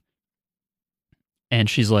eye? And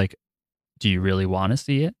she's like, do you really want to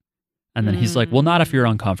see it? And then he's like, well, not if you're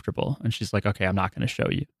uncomfortable. And she's like, okay, I'm not going to show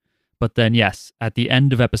you. But then, yes, at the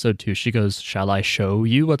end of episode 2, she goes, shall I show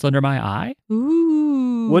you what's under my eye?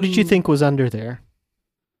 Ooh. What did you think was under there?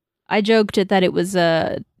 I joked it that it was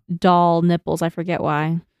doll nipples. I forget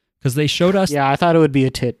why. Because they showed us, Yeah, I thought it would be a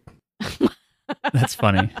tit. That's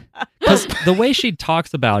funny. Because the way she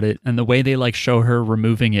talks about it and the way they like show her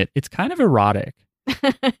removing it, it's kind of erotic.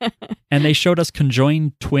 And they showed us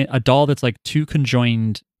conjoined a doll that's like two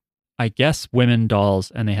conjoined, I guess, women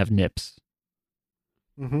dolls, and they have nips.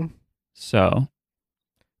 Mm-hmm. So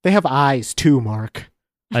They have eyes too, Mark.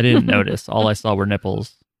 I didn't notice. All I saw were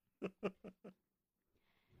nipples.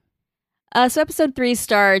 So episode 3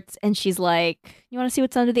 starts, and she's like, "You want to see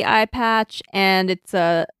what's under the eye patch?" And it's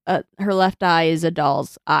her left eye is a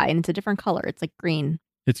doll's eye, and it's a different color. It's like green.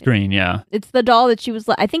 It's green, yeah. It's the doll that she was.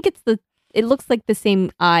 I think it looks like the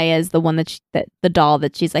same eye as the one that the doll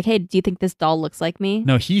that she's like, "Hey, do you think this doll looks like me?"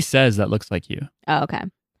 No, he says that looks like you. Oh, okay.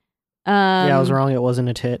 Yeah, I was wrong. It wasn't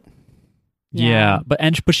a tit. Yeah, but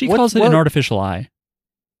she What- calls it what- an artificial eye.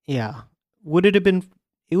 Yeah. Would it have been?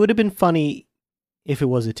 It would have been funny if it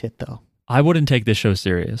was a tit, though. I wouldn't take this show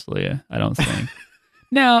seriously. I don't think.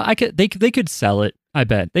 No, I could. They could sell it. I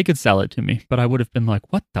bet they could sell it to me, but I would have been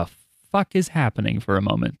like, "What the fuck is happening?" for a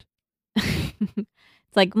moment.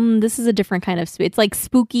 It's like this is a different kind of it's like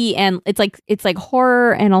spooky, and it's like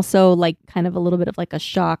horror, and also like kind of a little bit of like a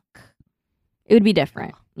shock. It would be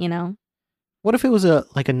different, you know. What if it was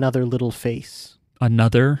another little face?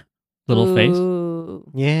 Another little face. Ooh,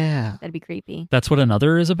 Yeah. that'd be creepy. That's what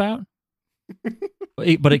another is about.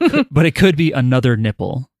 But it could be another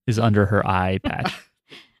nipple is under her eye patch.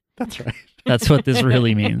 That's right. That's what this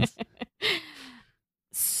really means.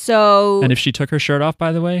 So And if she took her shirt off,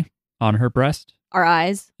 by the way, on her breast, our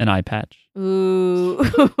eyes. an eye patch. Ooh.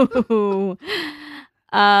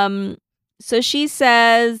 So she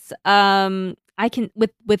says, I can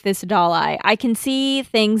with this doll eye, I can see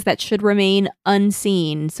things that should remain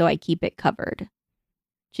unseen, so I keep it covered.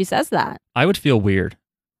 She says that. I would feel weird.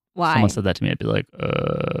 Why? Someone said that to me. I'd be like,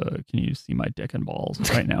 can you see my dick and balls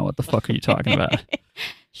right now? What the fuck are you talking about?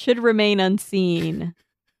 Should remain unseen.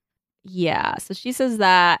 Yeah, so she says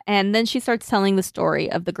that, and then she starts telling the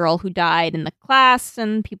story of the girl who died in the class,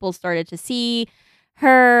 and people started to see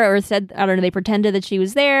her, or said, I don't know, they pretended that she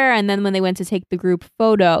was there, and then when they went to take the group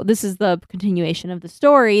photo, this is the continuation of the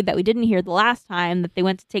story that we didn't hear the last time, that they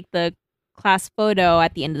went to take the class photo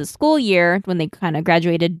at the end of the school year, when they kind of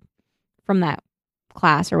graduated from that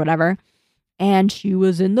class or whatever, and she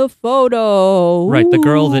was in the photo. Right, the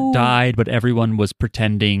girl that Ooh. died, but everyone was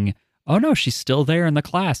pretending, oh no, she's still there in the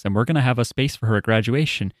class and we're going to have a space for her at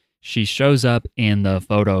graduation. She shows up in the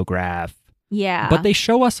photograph. Yeah. But they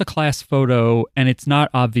show us a class photo and it's not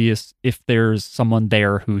obvious if there's someone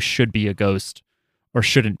there who should be a ghost or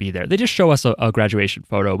shouldn't be there. They just show us a graduation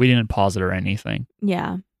photo. We didn't pause it or anything.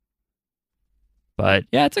 Yeah. But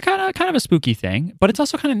yeah, it's a kind of a spooky thing, but it's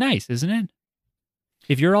also kind of nice, isn't it?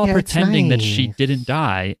 If you're all Yeah, it's pretending that she nice. didn't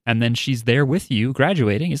die and then she's there with you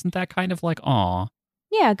graduating, isn't that kind of like, aw?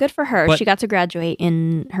 Yeah, good for her. But- She got to graduate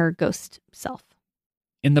in her ghost self.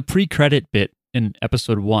 In the pre-credit bit in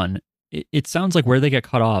episode 1, it sounds like where they get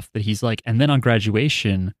cut off that he's like, and then on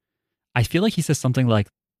graduation, I feel like he says something like,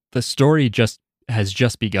 the story has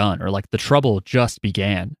just begun, or like the trouble just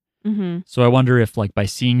began. Mm-hmm. So I wonder if like by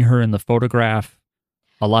seeing her in the photograph,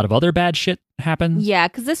 a lot of other bad shit happens. Yeah,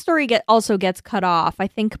 because this story also gets cut off, I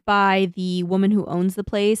think, by the woman who owns the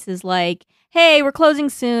place is like, hey, we're closing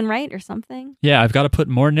soon, right? Or something. Yeah, I've got to put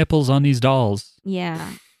more nipples on these dolls.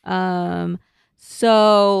 Yeah.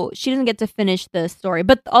 So she doesn't get to finish the story.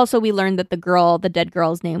 But also we learned that the dead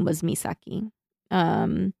girl's name was Misaki.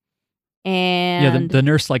 And Yeah, the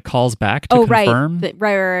nurse like calls back to oh, confirm.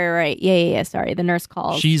 Right. Yeah. Sorry. The nurse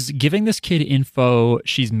calls. She's giving this kid info.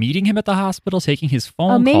 She's meeting him at the hospital, taking his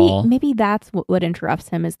phone call. Maybe that's what interrupts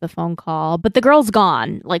him is the phone call. But the girl's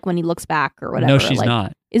gone, like when he looks back or whatever. No, she's like,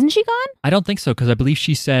 not. Isn't she gone? I don't think so, because I believe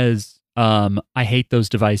she says, I hate those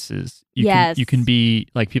devices. Yes. You can be,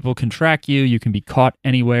 like, people can track you. You can be caught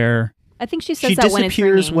anywhere. I think she says She that when it's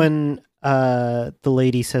disappears ringing. when the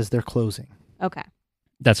lady says they're closing. Okay.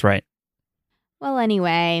 That's right. Well,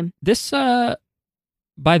 anyway. This,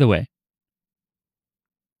 by the way,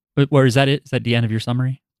 or is that it? Is that the end of your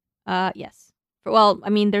summary? Yes. Well, I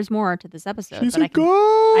mean, there's more to this episode, She's but a I can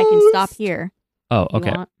ghost. stop here. Oh, if you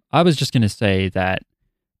okay. want. I was just going to say that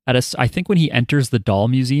I think when he enters the doll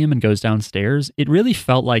museum and goes downstairs, it really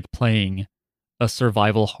felt like playing a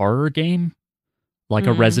survival horror game, like a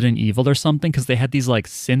Mm. Resident Evil or something, because they had these like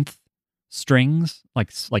synth strings,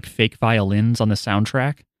 like fake violins on the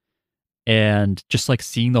soundtrack. And just like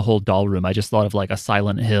seeing the whole doll room, I just thought of like a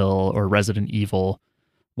Silent Hill or Resident Evil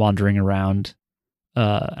wandering around.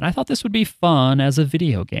 And I thought this would be fun as a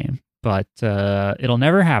video game, but it'll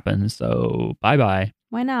never happen. So bye-bye.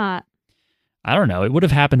 Why not? I don't know. It would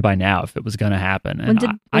have happened by now if it was going to happen. And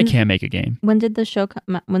I can't make a game. When did the show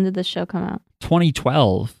come out?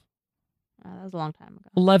 2012. That was a long time ago.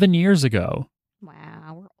 11 years ago.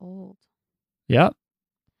 Wow, we're old. Yep.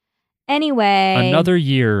 Anyway, Another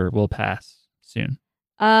year will pass soon.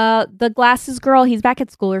 the glasses girl, he's back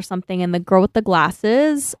at school or something, and the girl with the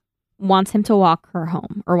glasses wants him to walk her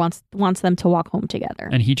home, or wants them to walk home together.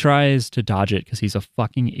 And he tries to dodge it because he's a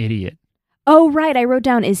fucking idiot. Oh, right. I wrote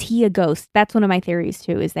down, is he a ghost? That's one of my theories,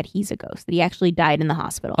 too, is that he's a ghost, that he actually died in the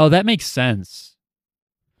hospital. Oh, that makes sense.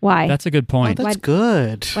 Why? That's a good point. Oh, that's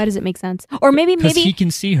good. Why does it make sense? Or maybe he can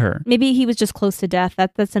see her. Maybe he was just close to death.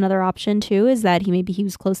 That's another option, too, is that he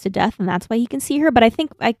was close to death, and that's why he can see her. But I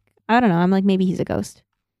think, I don't know. I'm like, maybe he's a ghost.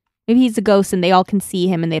 Maybe he's a ghost, and they all can see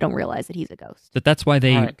him, and they don't realize that he's a ghost. That's why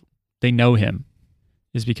they Right. they know him,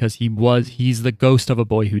 is because he's the ghost of a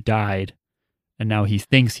boy who died, and now he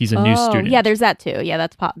thinks he's a new student. Yeah, there's that too. Yeah,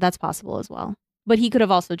 that's possible as well. But he could have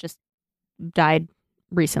also just died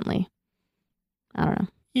recently. I don't know.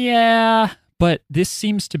 Yeah, but this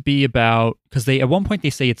seems to be about, because at one point they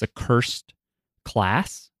say it's a cursed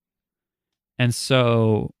class, and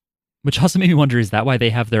so, which also made me wonder, is that why they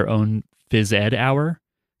have their own phys ed hour?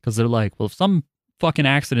 Because they're like, well, if some fucking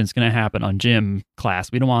accident's going to happen on gym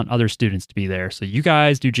class, we don't want other students to be there, so you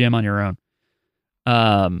guys do gym on your own.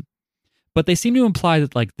 But they seem to imply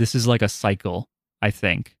that like this is like a cycle, I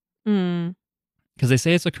think. Because they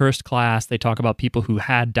say it's a cursed class. They talk about people who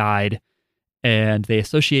had died, and they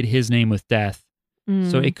associate his name with death.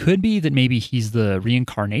 So it could be that maybe he's the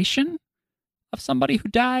reincarnation of somebody who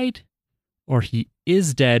died, or he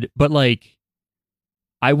is dead. But like,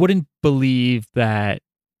 I wouldn't believe that.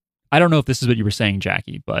 I don't know if this is what you were saying,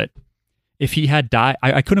 Jackie, but if he had died,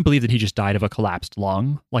 I couldn't believe that he just died of a collapsed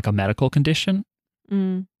lung, like a medical condition.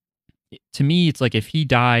 To me, it's like if he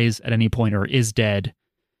dies at any point or is dead,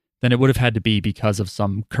 then it would have had to be because of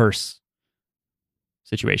some curse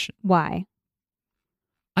situation. Why?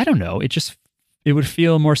 I don't know. It would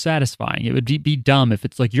feel more satisfying. It would be dumb if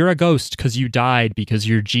it's like you're a ghost because you died because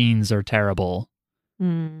your genes are terrible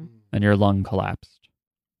and your lung collapsed.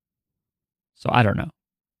 So I don't know.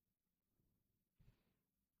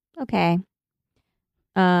 Okay.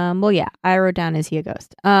 Well, yeah, I wrote down, is he a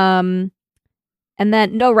ghost? And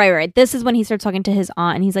then, no, right. This is when he starts talking to his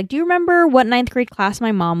aunt, and he's like, do you remember what 9th grade class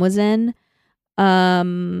my mom was in?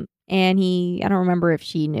 And I don't remember if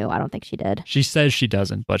she knew. I don't think she did. She says she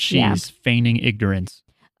doesn't, but she's feigning ignorance.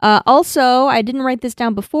 Also, I didn't write this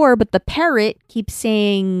down before, but the parrot keeps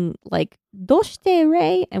saying, like, doshite,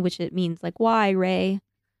 Ray? And which it means, like, why, Ray?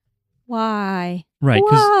 Why? Right,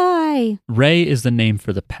 because why? Ray is the name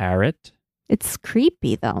for the parrot. It's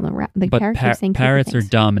creepy, though. The But parrot keeps saying creepy parrots are things.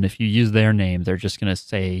 dumb, and if you use their name, they're just going to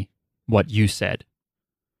say what you said.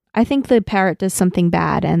 I think the parrot does something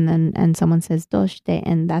bad, and someone says doshite,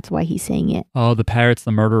 and that's why he's saying it. Oh, the parrot's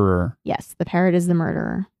the murderer. Yes, the parrot is the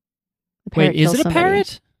murderer. The Wait, parrot is kills it a somebody.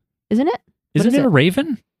 parrot? Isn't it? Isn't is it a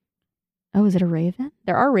raven? Oh, is it a raven?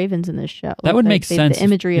 There are ravens in this show. That would Like, make sense The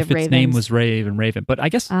imagery if of its ravens. name was Raven. But I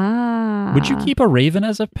guess, Ah. would you keep a raven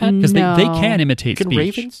as a pet? Because they No. can imitate Can speech.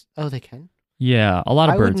 ravens? Oh, they can. Yeah, a lot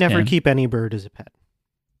of I birds would never can. keep any bird as a pet.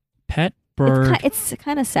 Pet bird. It's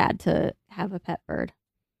kind of sad to have a pet bird.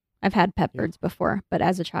 I've had pet birds before, but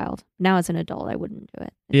as a child. Now as an adult, I wouldn't do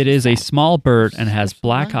it. It is a small bird and has That's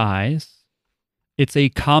black fine. eyes. It's a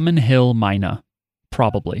common hill myna,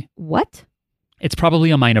 probably. What? It's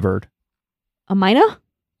probably a myna bird. A myna?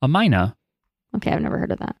 A myna? Okay, I've never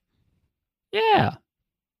heard of that. Yeah.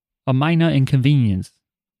 A myna inconvenience.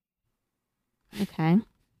 Okay.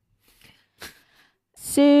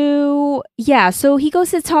 So, yeah, so he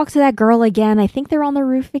goes to talk to that girl again. I think they're on the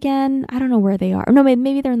roof again. I don't know where they are. No,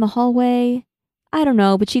 maybe they're in the hallway. I don't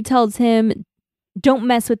know, but she tells him, don't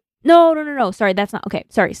mess with... No. Sorry, that's not... Okay,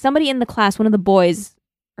 sorry. Somebody in the class, one of the boys,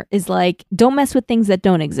 is like, don't mess with things that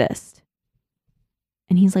don't exist.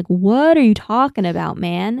 And he's like, what are you talking about,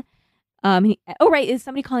 man? Right, is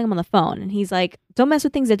somebody calling him on the phone? And he's like, don't mess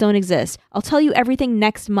with things that don't exist. I'll tell you everything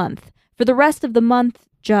next month. For the rest of the month,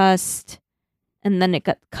 just... And then it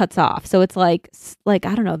cuts off. So it's like,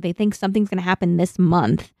 I don't know, they think something's going to happen this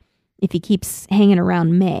month if he keeps hanging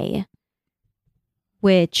around May,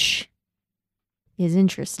 which is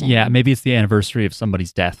interesting. Yeah, maybe it's the anniversary of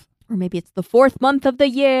somebody's death. Or maybe it's the 4th month of the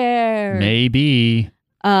year. Maybe.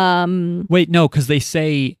 Wait, no, because they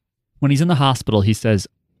say when he's in the hospital, he says,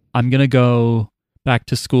 I'm going to go back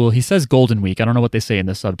to school. He says Golden Week. I don't know what they say in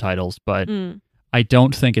the subtitles, but I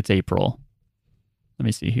don't think it's April. Let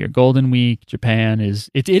me see here. Golden Week, Japan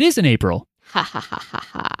it is in April. Ha ha ha ha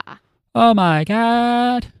ha. Oh my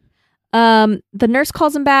God. The nurse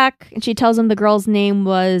calls him back and she tells him the girl's name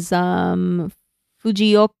was Fujioka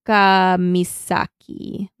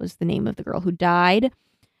Misaki was the name of the girl who died.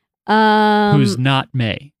 Who's not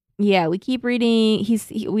May. Yeah, we keep reading.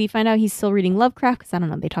 We find out he's still reading Lovecraft because I don't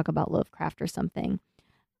know. They talk about Lovecraft or something.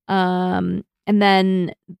 And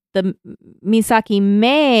then the Misaki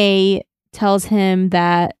May tells him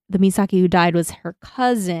that the Misaki who died was her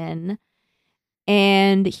cousin.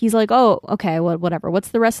 And he's like, oh, okay, well, whatever. What's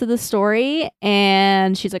the rest of the story?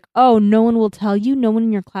 And she's like, oh, no one will tell you. No one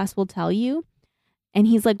in your class will tell you. And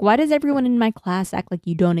he's like, why does everyone in my class act like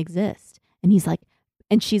you don't exist? And he's like,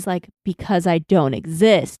 and she's like, because I don't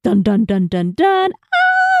exist. Dun, dun, dun, dun, dun.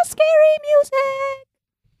 Ah, scary music.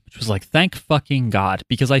 Which was like, thank fucking God,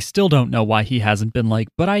 because I still don't know why he hasn't been like,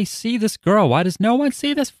 but I see this girl. Why does no one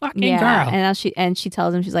see this fucking girl? And now she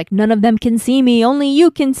tells him, she's like, none of them can see me. Only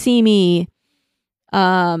you can see me.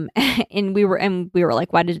 And we were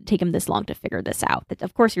like, why did it take him this long to figure this out? That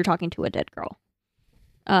of course you're talking to a dead girl.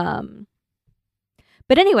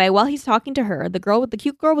 But anyway, while he's talking to her, the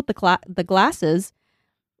cute girl with the glasses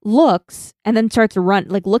looks and then starts to run,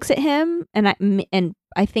 like looks at him, and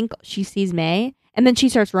I think she sees May, and then she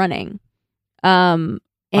starts running. And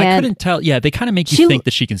I couldn't tell. Yeah, they kind of make you think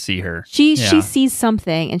that she can see her. She sees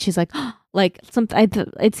something, and she's like, like something.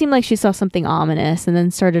 It seemed like she saw something ominous, and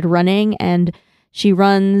then started running. And she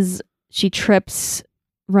runs. She trips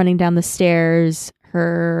running down the stairs.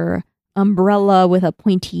 Her umbrella with a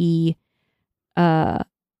pointy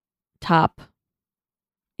top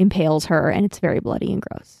impales her, and it's very bloody and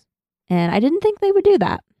gross. And I didn't think they would do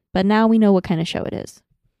that, but now we know what kind of show it is.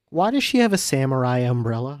 Why does she have a samurai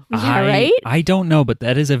umbrella? Yeah, right? I don't know, but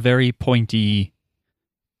that is a very pointy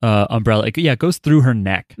umbrella. It goes through her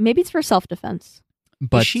neck. Maybe it's for self-defense.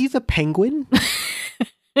 But is she the penguin?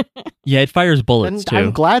 Yeah, it fires bullets too.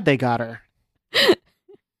 I'm glad they got her.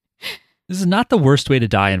 This is not the worst way to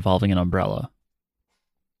die involving an umbrella.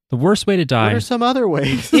 The worst way to die. What are some other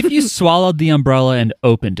ways? If you swallowed the umbrella and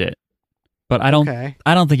opened it, but I don't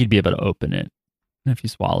think you'd be able to open it if you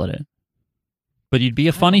swallowed it. But you'd be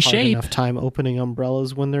a funny shape. Enough time opening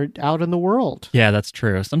umbrellas when they're out in the world. Yeah, that's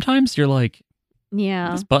true. Sometimes you're like,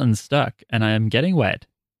 yeah, this button's stuck and I am getting wet.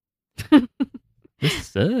 This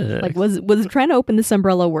sucks. Like, was trying to open this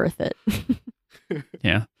umbrella worth it?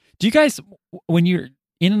 Yeah. Do you guys, when you're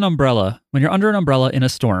in an umbrella, when you're under an umbrella in a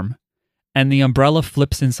storm, and the umbrella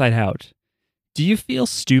flips inside out, do you feel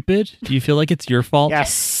stupid? Do you feel like it's your fault?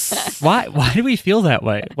 Yes. Why do we feel that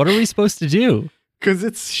way? What are we supposed to do? Because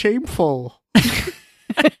it's shameful.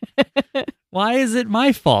 Why is it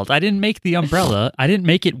my fault? I didn't make the umbrella. I didn't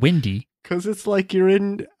make it windy. Because it's like you're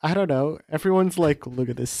in, I don't know, everyone's like, look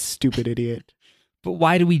at this stupid idiot. But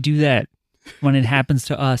why do we do that when it happens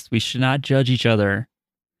to us? We should not judge each other.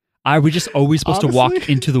 Are we just always supposed to walk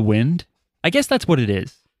into the wind? I guess that's what it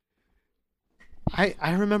is.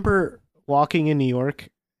 I remember walking in New York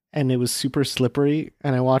and it was super slippery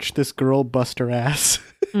and I watched this girl bust her ass.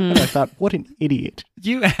 And I thought, what an idiot.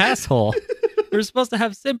 You asshole. You're supposed to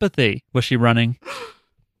have sympathy. Was she running?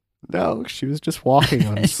 No, she was just walking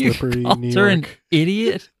on slippery you called New her York. An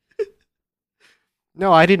idiot?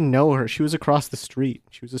 No, I didn't know her. She was across the street.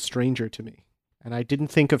 She was a stranger to me. And I didn't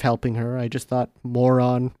think of helping her. I just thought,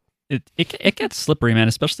 moron. It gets slippery, man,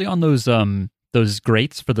 especially on those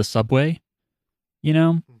grates for the subway. You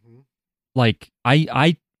know? Mm-hmm. Like,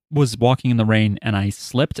 I was walking in the rain and I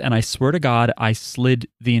slipped, and I swear to God, I slid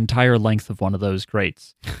the entire length of one of those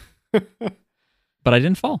grates. But I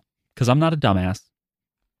didn't fall, because I'm not a dumbass.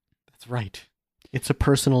 That's right. It's a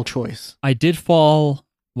personal choice. I did fall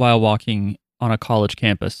while walking on a college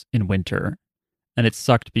campus in winter, and it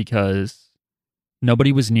sucked because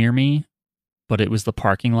nobody was near me, but it was the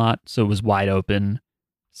parking lot, so it was wide open.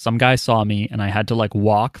 Some guy saw me, and I had to like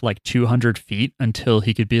walk like 200 feet until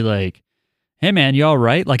he could be like, hey man, you all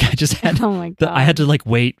right? Like I just had oh my God. I had to like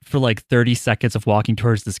wait for like 30 seconds of walking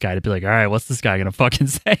towards this guy to be like, all right, what's this guy gonna fucking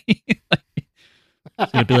say? So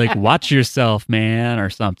he'd be like, watch yourself, man, or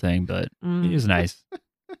something, but he was nice.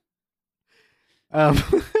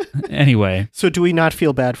 Anyway. So do we not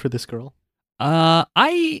feel bad for this girl?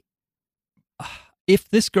 If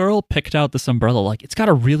this girl picked out this umbrella, like it's got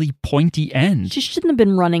a really pointy end. She shouldn't have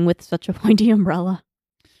been running with such a pointy umbrella.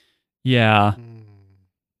 Yeah.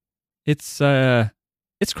 It's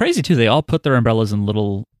crazy too. They all put their umbrellas in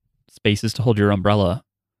little spaces to hold your umbrella.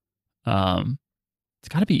 It's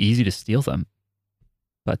got to be easy to steal them.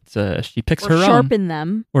 But she picks her own. Or sharpen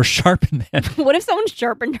them. Or sharpen them. What if someone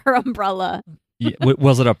sharpened her umbrella? Yeah,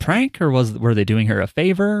 was it a prank or were they doing her a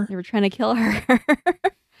favor? They were trying to kill her.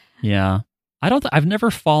 Yeah. I've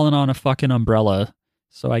never fallen on a fucking umbrella,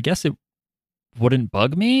 so I guess it wouldn't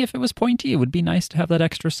bug me if it was pointy. It would be nice to have that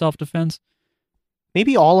extra self-defense.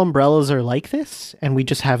 Maybe all umbrellas are like this, and we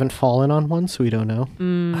just haven't fallen on one, so we don't know.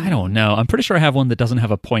 I don't know. I'm pretty sure I have one that doesn't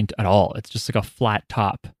have a point at all. It's just like a flat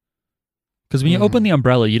top. Because when you open the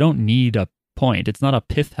umbrella, you don't need a point. It's not a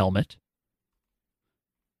pith helmet.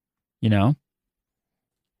 You know?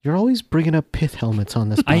 You're always bringing up pith helmets on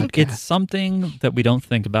this podcast. It's something that we don't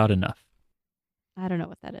think about enough. I don't know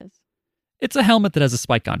what that is. It's a helmet that has a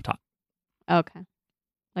spike on top. Okay.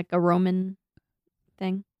 Like a Roman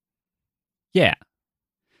thing? Yeah.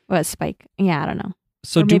 What, spike? Yeah, I don't know.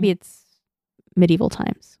 So or maybe it's medieval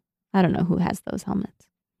times. I don't know who has those helmets.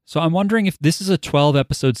 So I'm wondering if this is a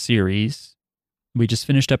 12-episode series. We just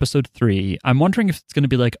finished episode 3. I'm wondering if it's going to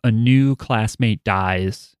be like a new classmate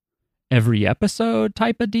dies every episode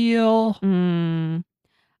type of deal.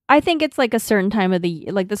 I think it's like a certain time of the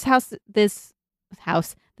year. Like this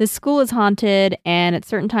school is haunted, and at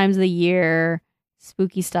certain times of the year,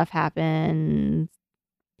 spooky stuff happens.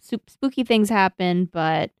 Spooky things happen,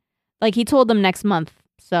 but like he told them next month,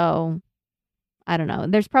 so I don't know.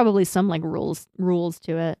 There's probably some like rules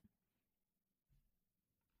to it.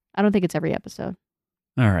 I don't think it's every episode.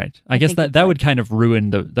 All right. I guess that would kind of ruin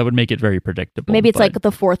that would make it very predictable. Maybe it's like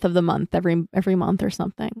the 4th of the month every month or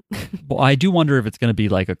something. Well, I do wonder if it's going to be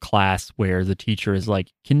like a class where the teacher is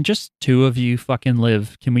like, can just 2 of you fucking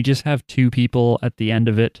live? Can we just have 2 people at the end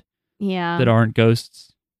of it? Yeah. That aren't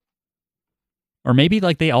ghosts? Or maybe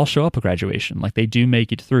like they all show up at graduation. Like they do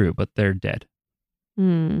make it through, but they're dead.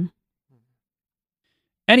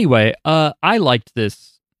 Anyway, I liked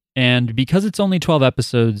this. And because it's only 12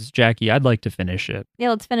 episodes, Jackie, I'd like to finish it. Yeah,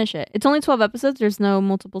 let's finish it. It's only 12 episodes. There's no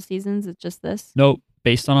multiple seasons. It's just this. Nope.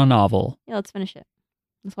 Based on a novel. Yeah, let's finish it.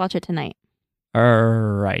 Let's watch it tonight. All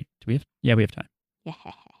right. We have time. Yeah.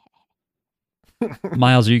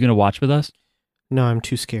 Miles, are you going to watch with us? No, I'm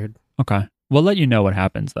too scared. Okay. We'll let you know what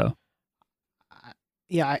happens, though.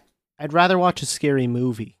 Yeah, I'd rather watch a scary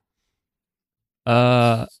movie.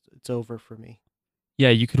 It's over for me. Yeah,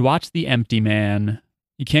 you could watch The Empty Man.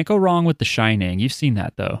 You can't go wrong with The Shining. You've seen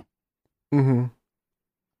that, though. Mm-hmm.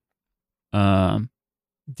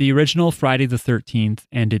 The original Friday the 13th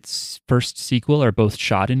and its first sequel are both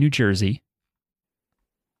shot in New Jersey.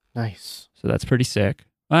 Nice. So that's pretty sick.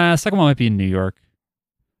 Second one might be in New York.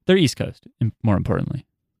 They're East Coast, more importantly.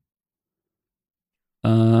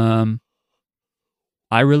 I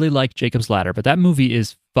really like Jacob's Ladder, but that movie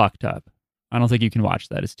is fucked up. I don't think you can watch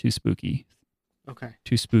that. It's too spooky. Okay.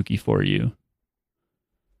 Too spooky for you.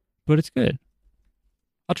 But it's good.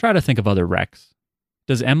 I'll try to think of other recs.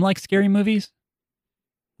 Does M like scary movies?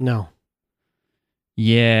 No.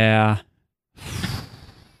 Yeah.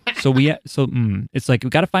 It's like we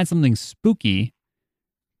got to find something spooky,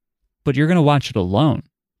 but you're going to watch it alone.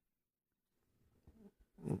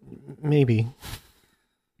 Maybe.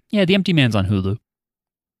 Yeah, The Empty Man's on Hulu.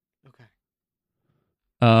 Okay.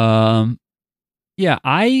 Yeah,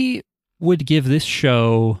 I would give this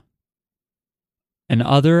show an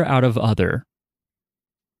other out of other.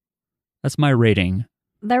 That's my rating.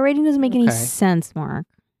 That rating doesn't make any sense, Mark.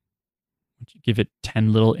 Would you give it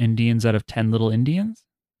 10 Little Indians out of 10 Little Indians?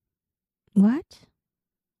 What?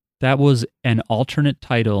 That was an alternate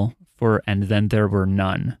title for And Then There Were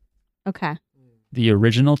None. Okay. The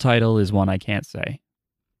original title is one I can't say.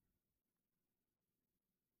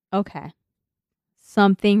 Okay.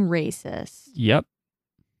 Something racist. Yep.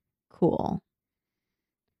 Cool.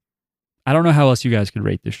 I don't know how else you guys could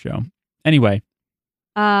rate this show. Anyway.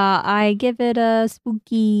 I give it a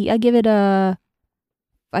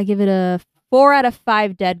 4 out of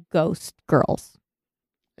 5 dead ghost girls.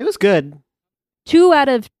 It was good. 2 out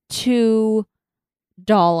of 2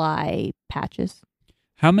 doll eye patches.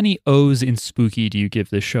 How many O's in spooky do you give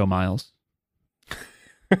this show, Miles?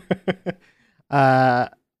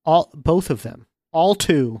 Both of them. All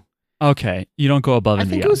 2. Okay, you don't go above and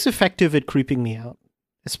beyond. I think it was effective at creeping me out.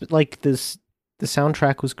 It's like this, the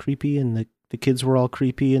soundtrack was creepy, and the kids were all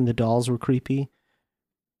creepy, and the dolls were creepy.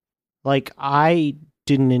 Like, I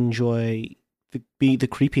didn't enjoy the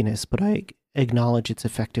creepiness, but I acknowledge its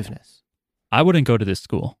effectiveness. I wouldn't go to this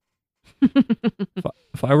school.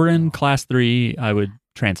 If I were in class 3, I would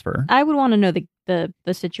transfer. I would want to know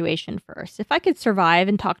the situation first. If I could survive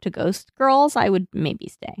and talk to ghost girls, I would maybe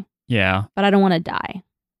stay. Yeah. But I don't want to die.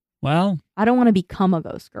 Well, I don't want to become a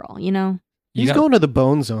ghost girl, you know? He's going to the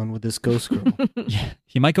bone zone with this ghost girl. Yeah,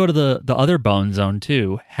 he might go to the other bone zone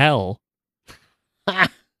too. Hell.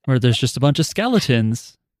 Where there's just a bunch of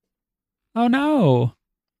skeletons. Oh no.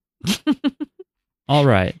 All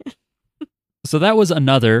right. So that was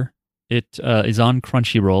another. It is on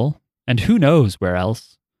Crunchyroll, and who knows where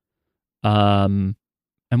else. And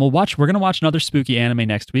we're going to watch another spooky anime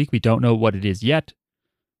next week. We don't know what it is yet.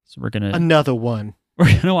 So we're going to another one. We're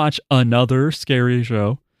going to watch another scary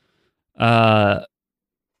show.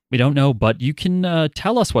 We don't know, but you can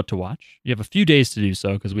tell us what to watch. You have a few days to do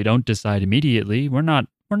so because we don't decide immediately. We're not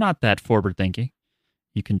that forward thinking.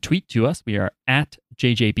 You can tweet to us. We are at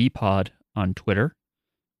JJBpod on Twitter.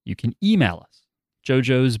 You can email us,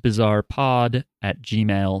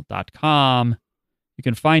 jojosbizarrepod@gmail.com. You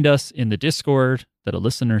can find us in the Discord that a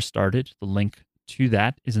listener started. The link to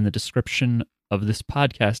that is in the description of this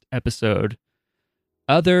podcast episode.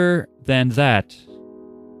 Other than that,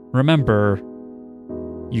 remember,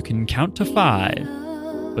 you can count to 5,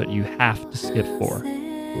 but you have to skip 4.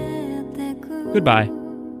 Goodbye.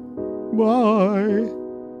 Bye.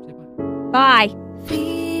 Say bye. Bye. フ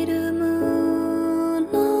ィルム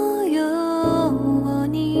のよう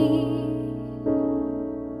に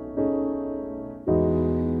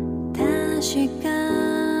確か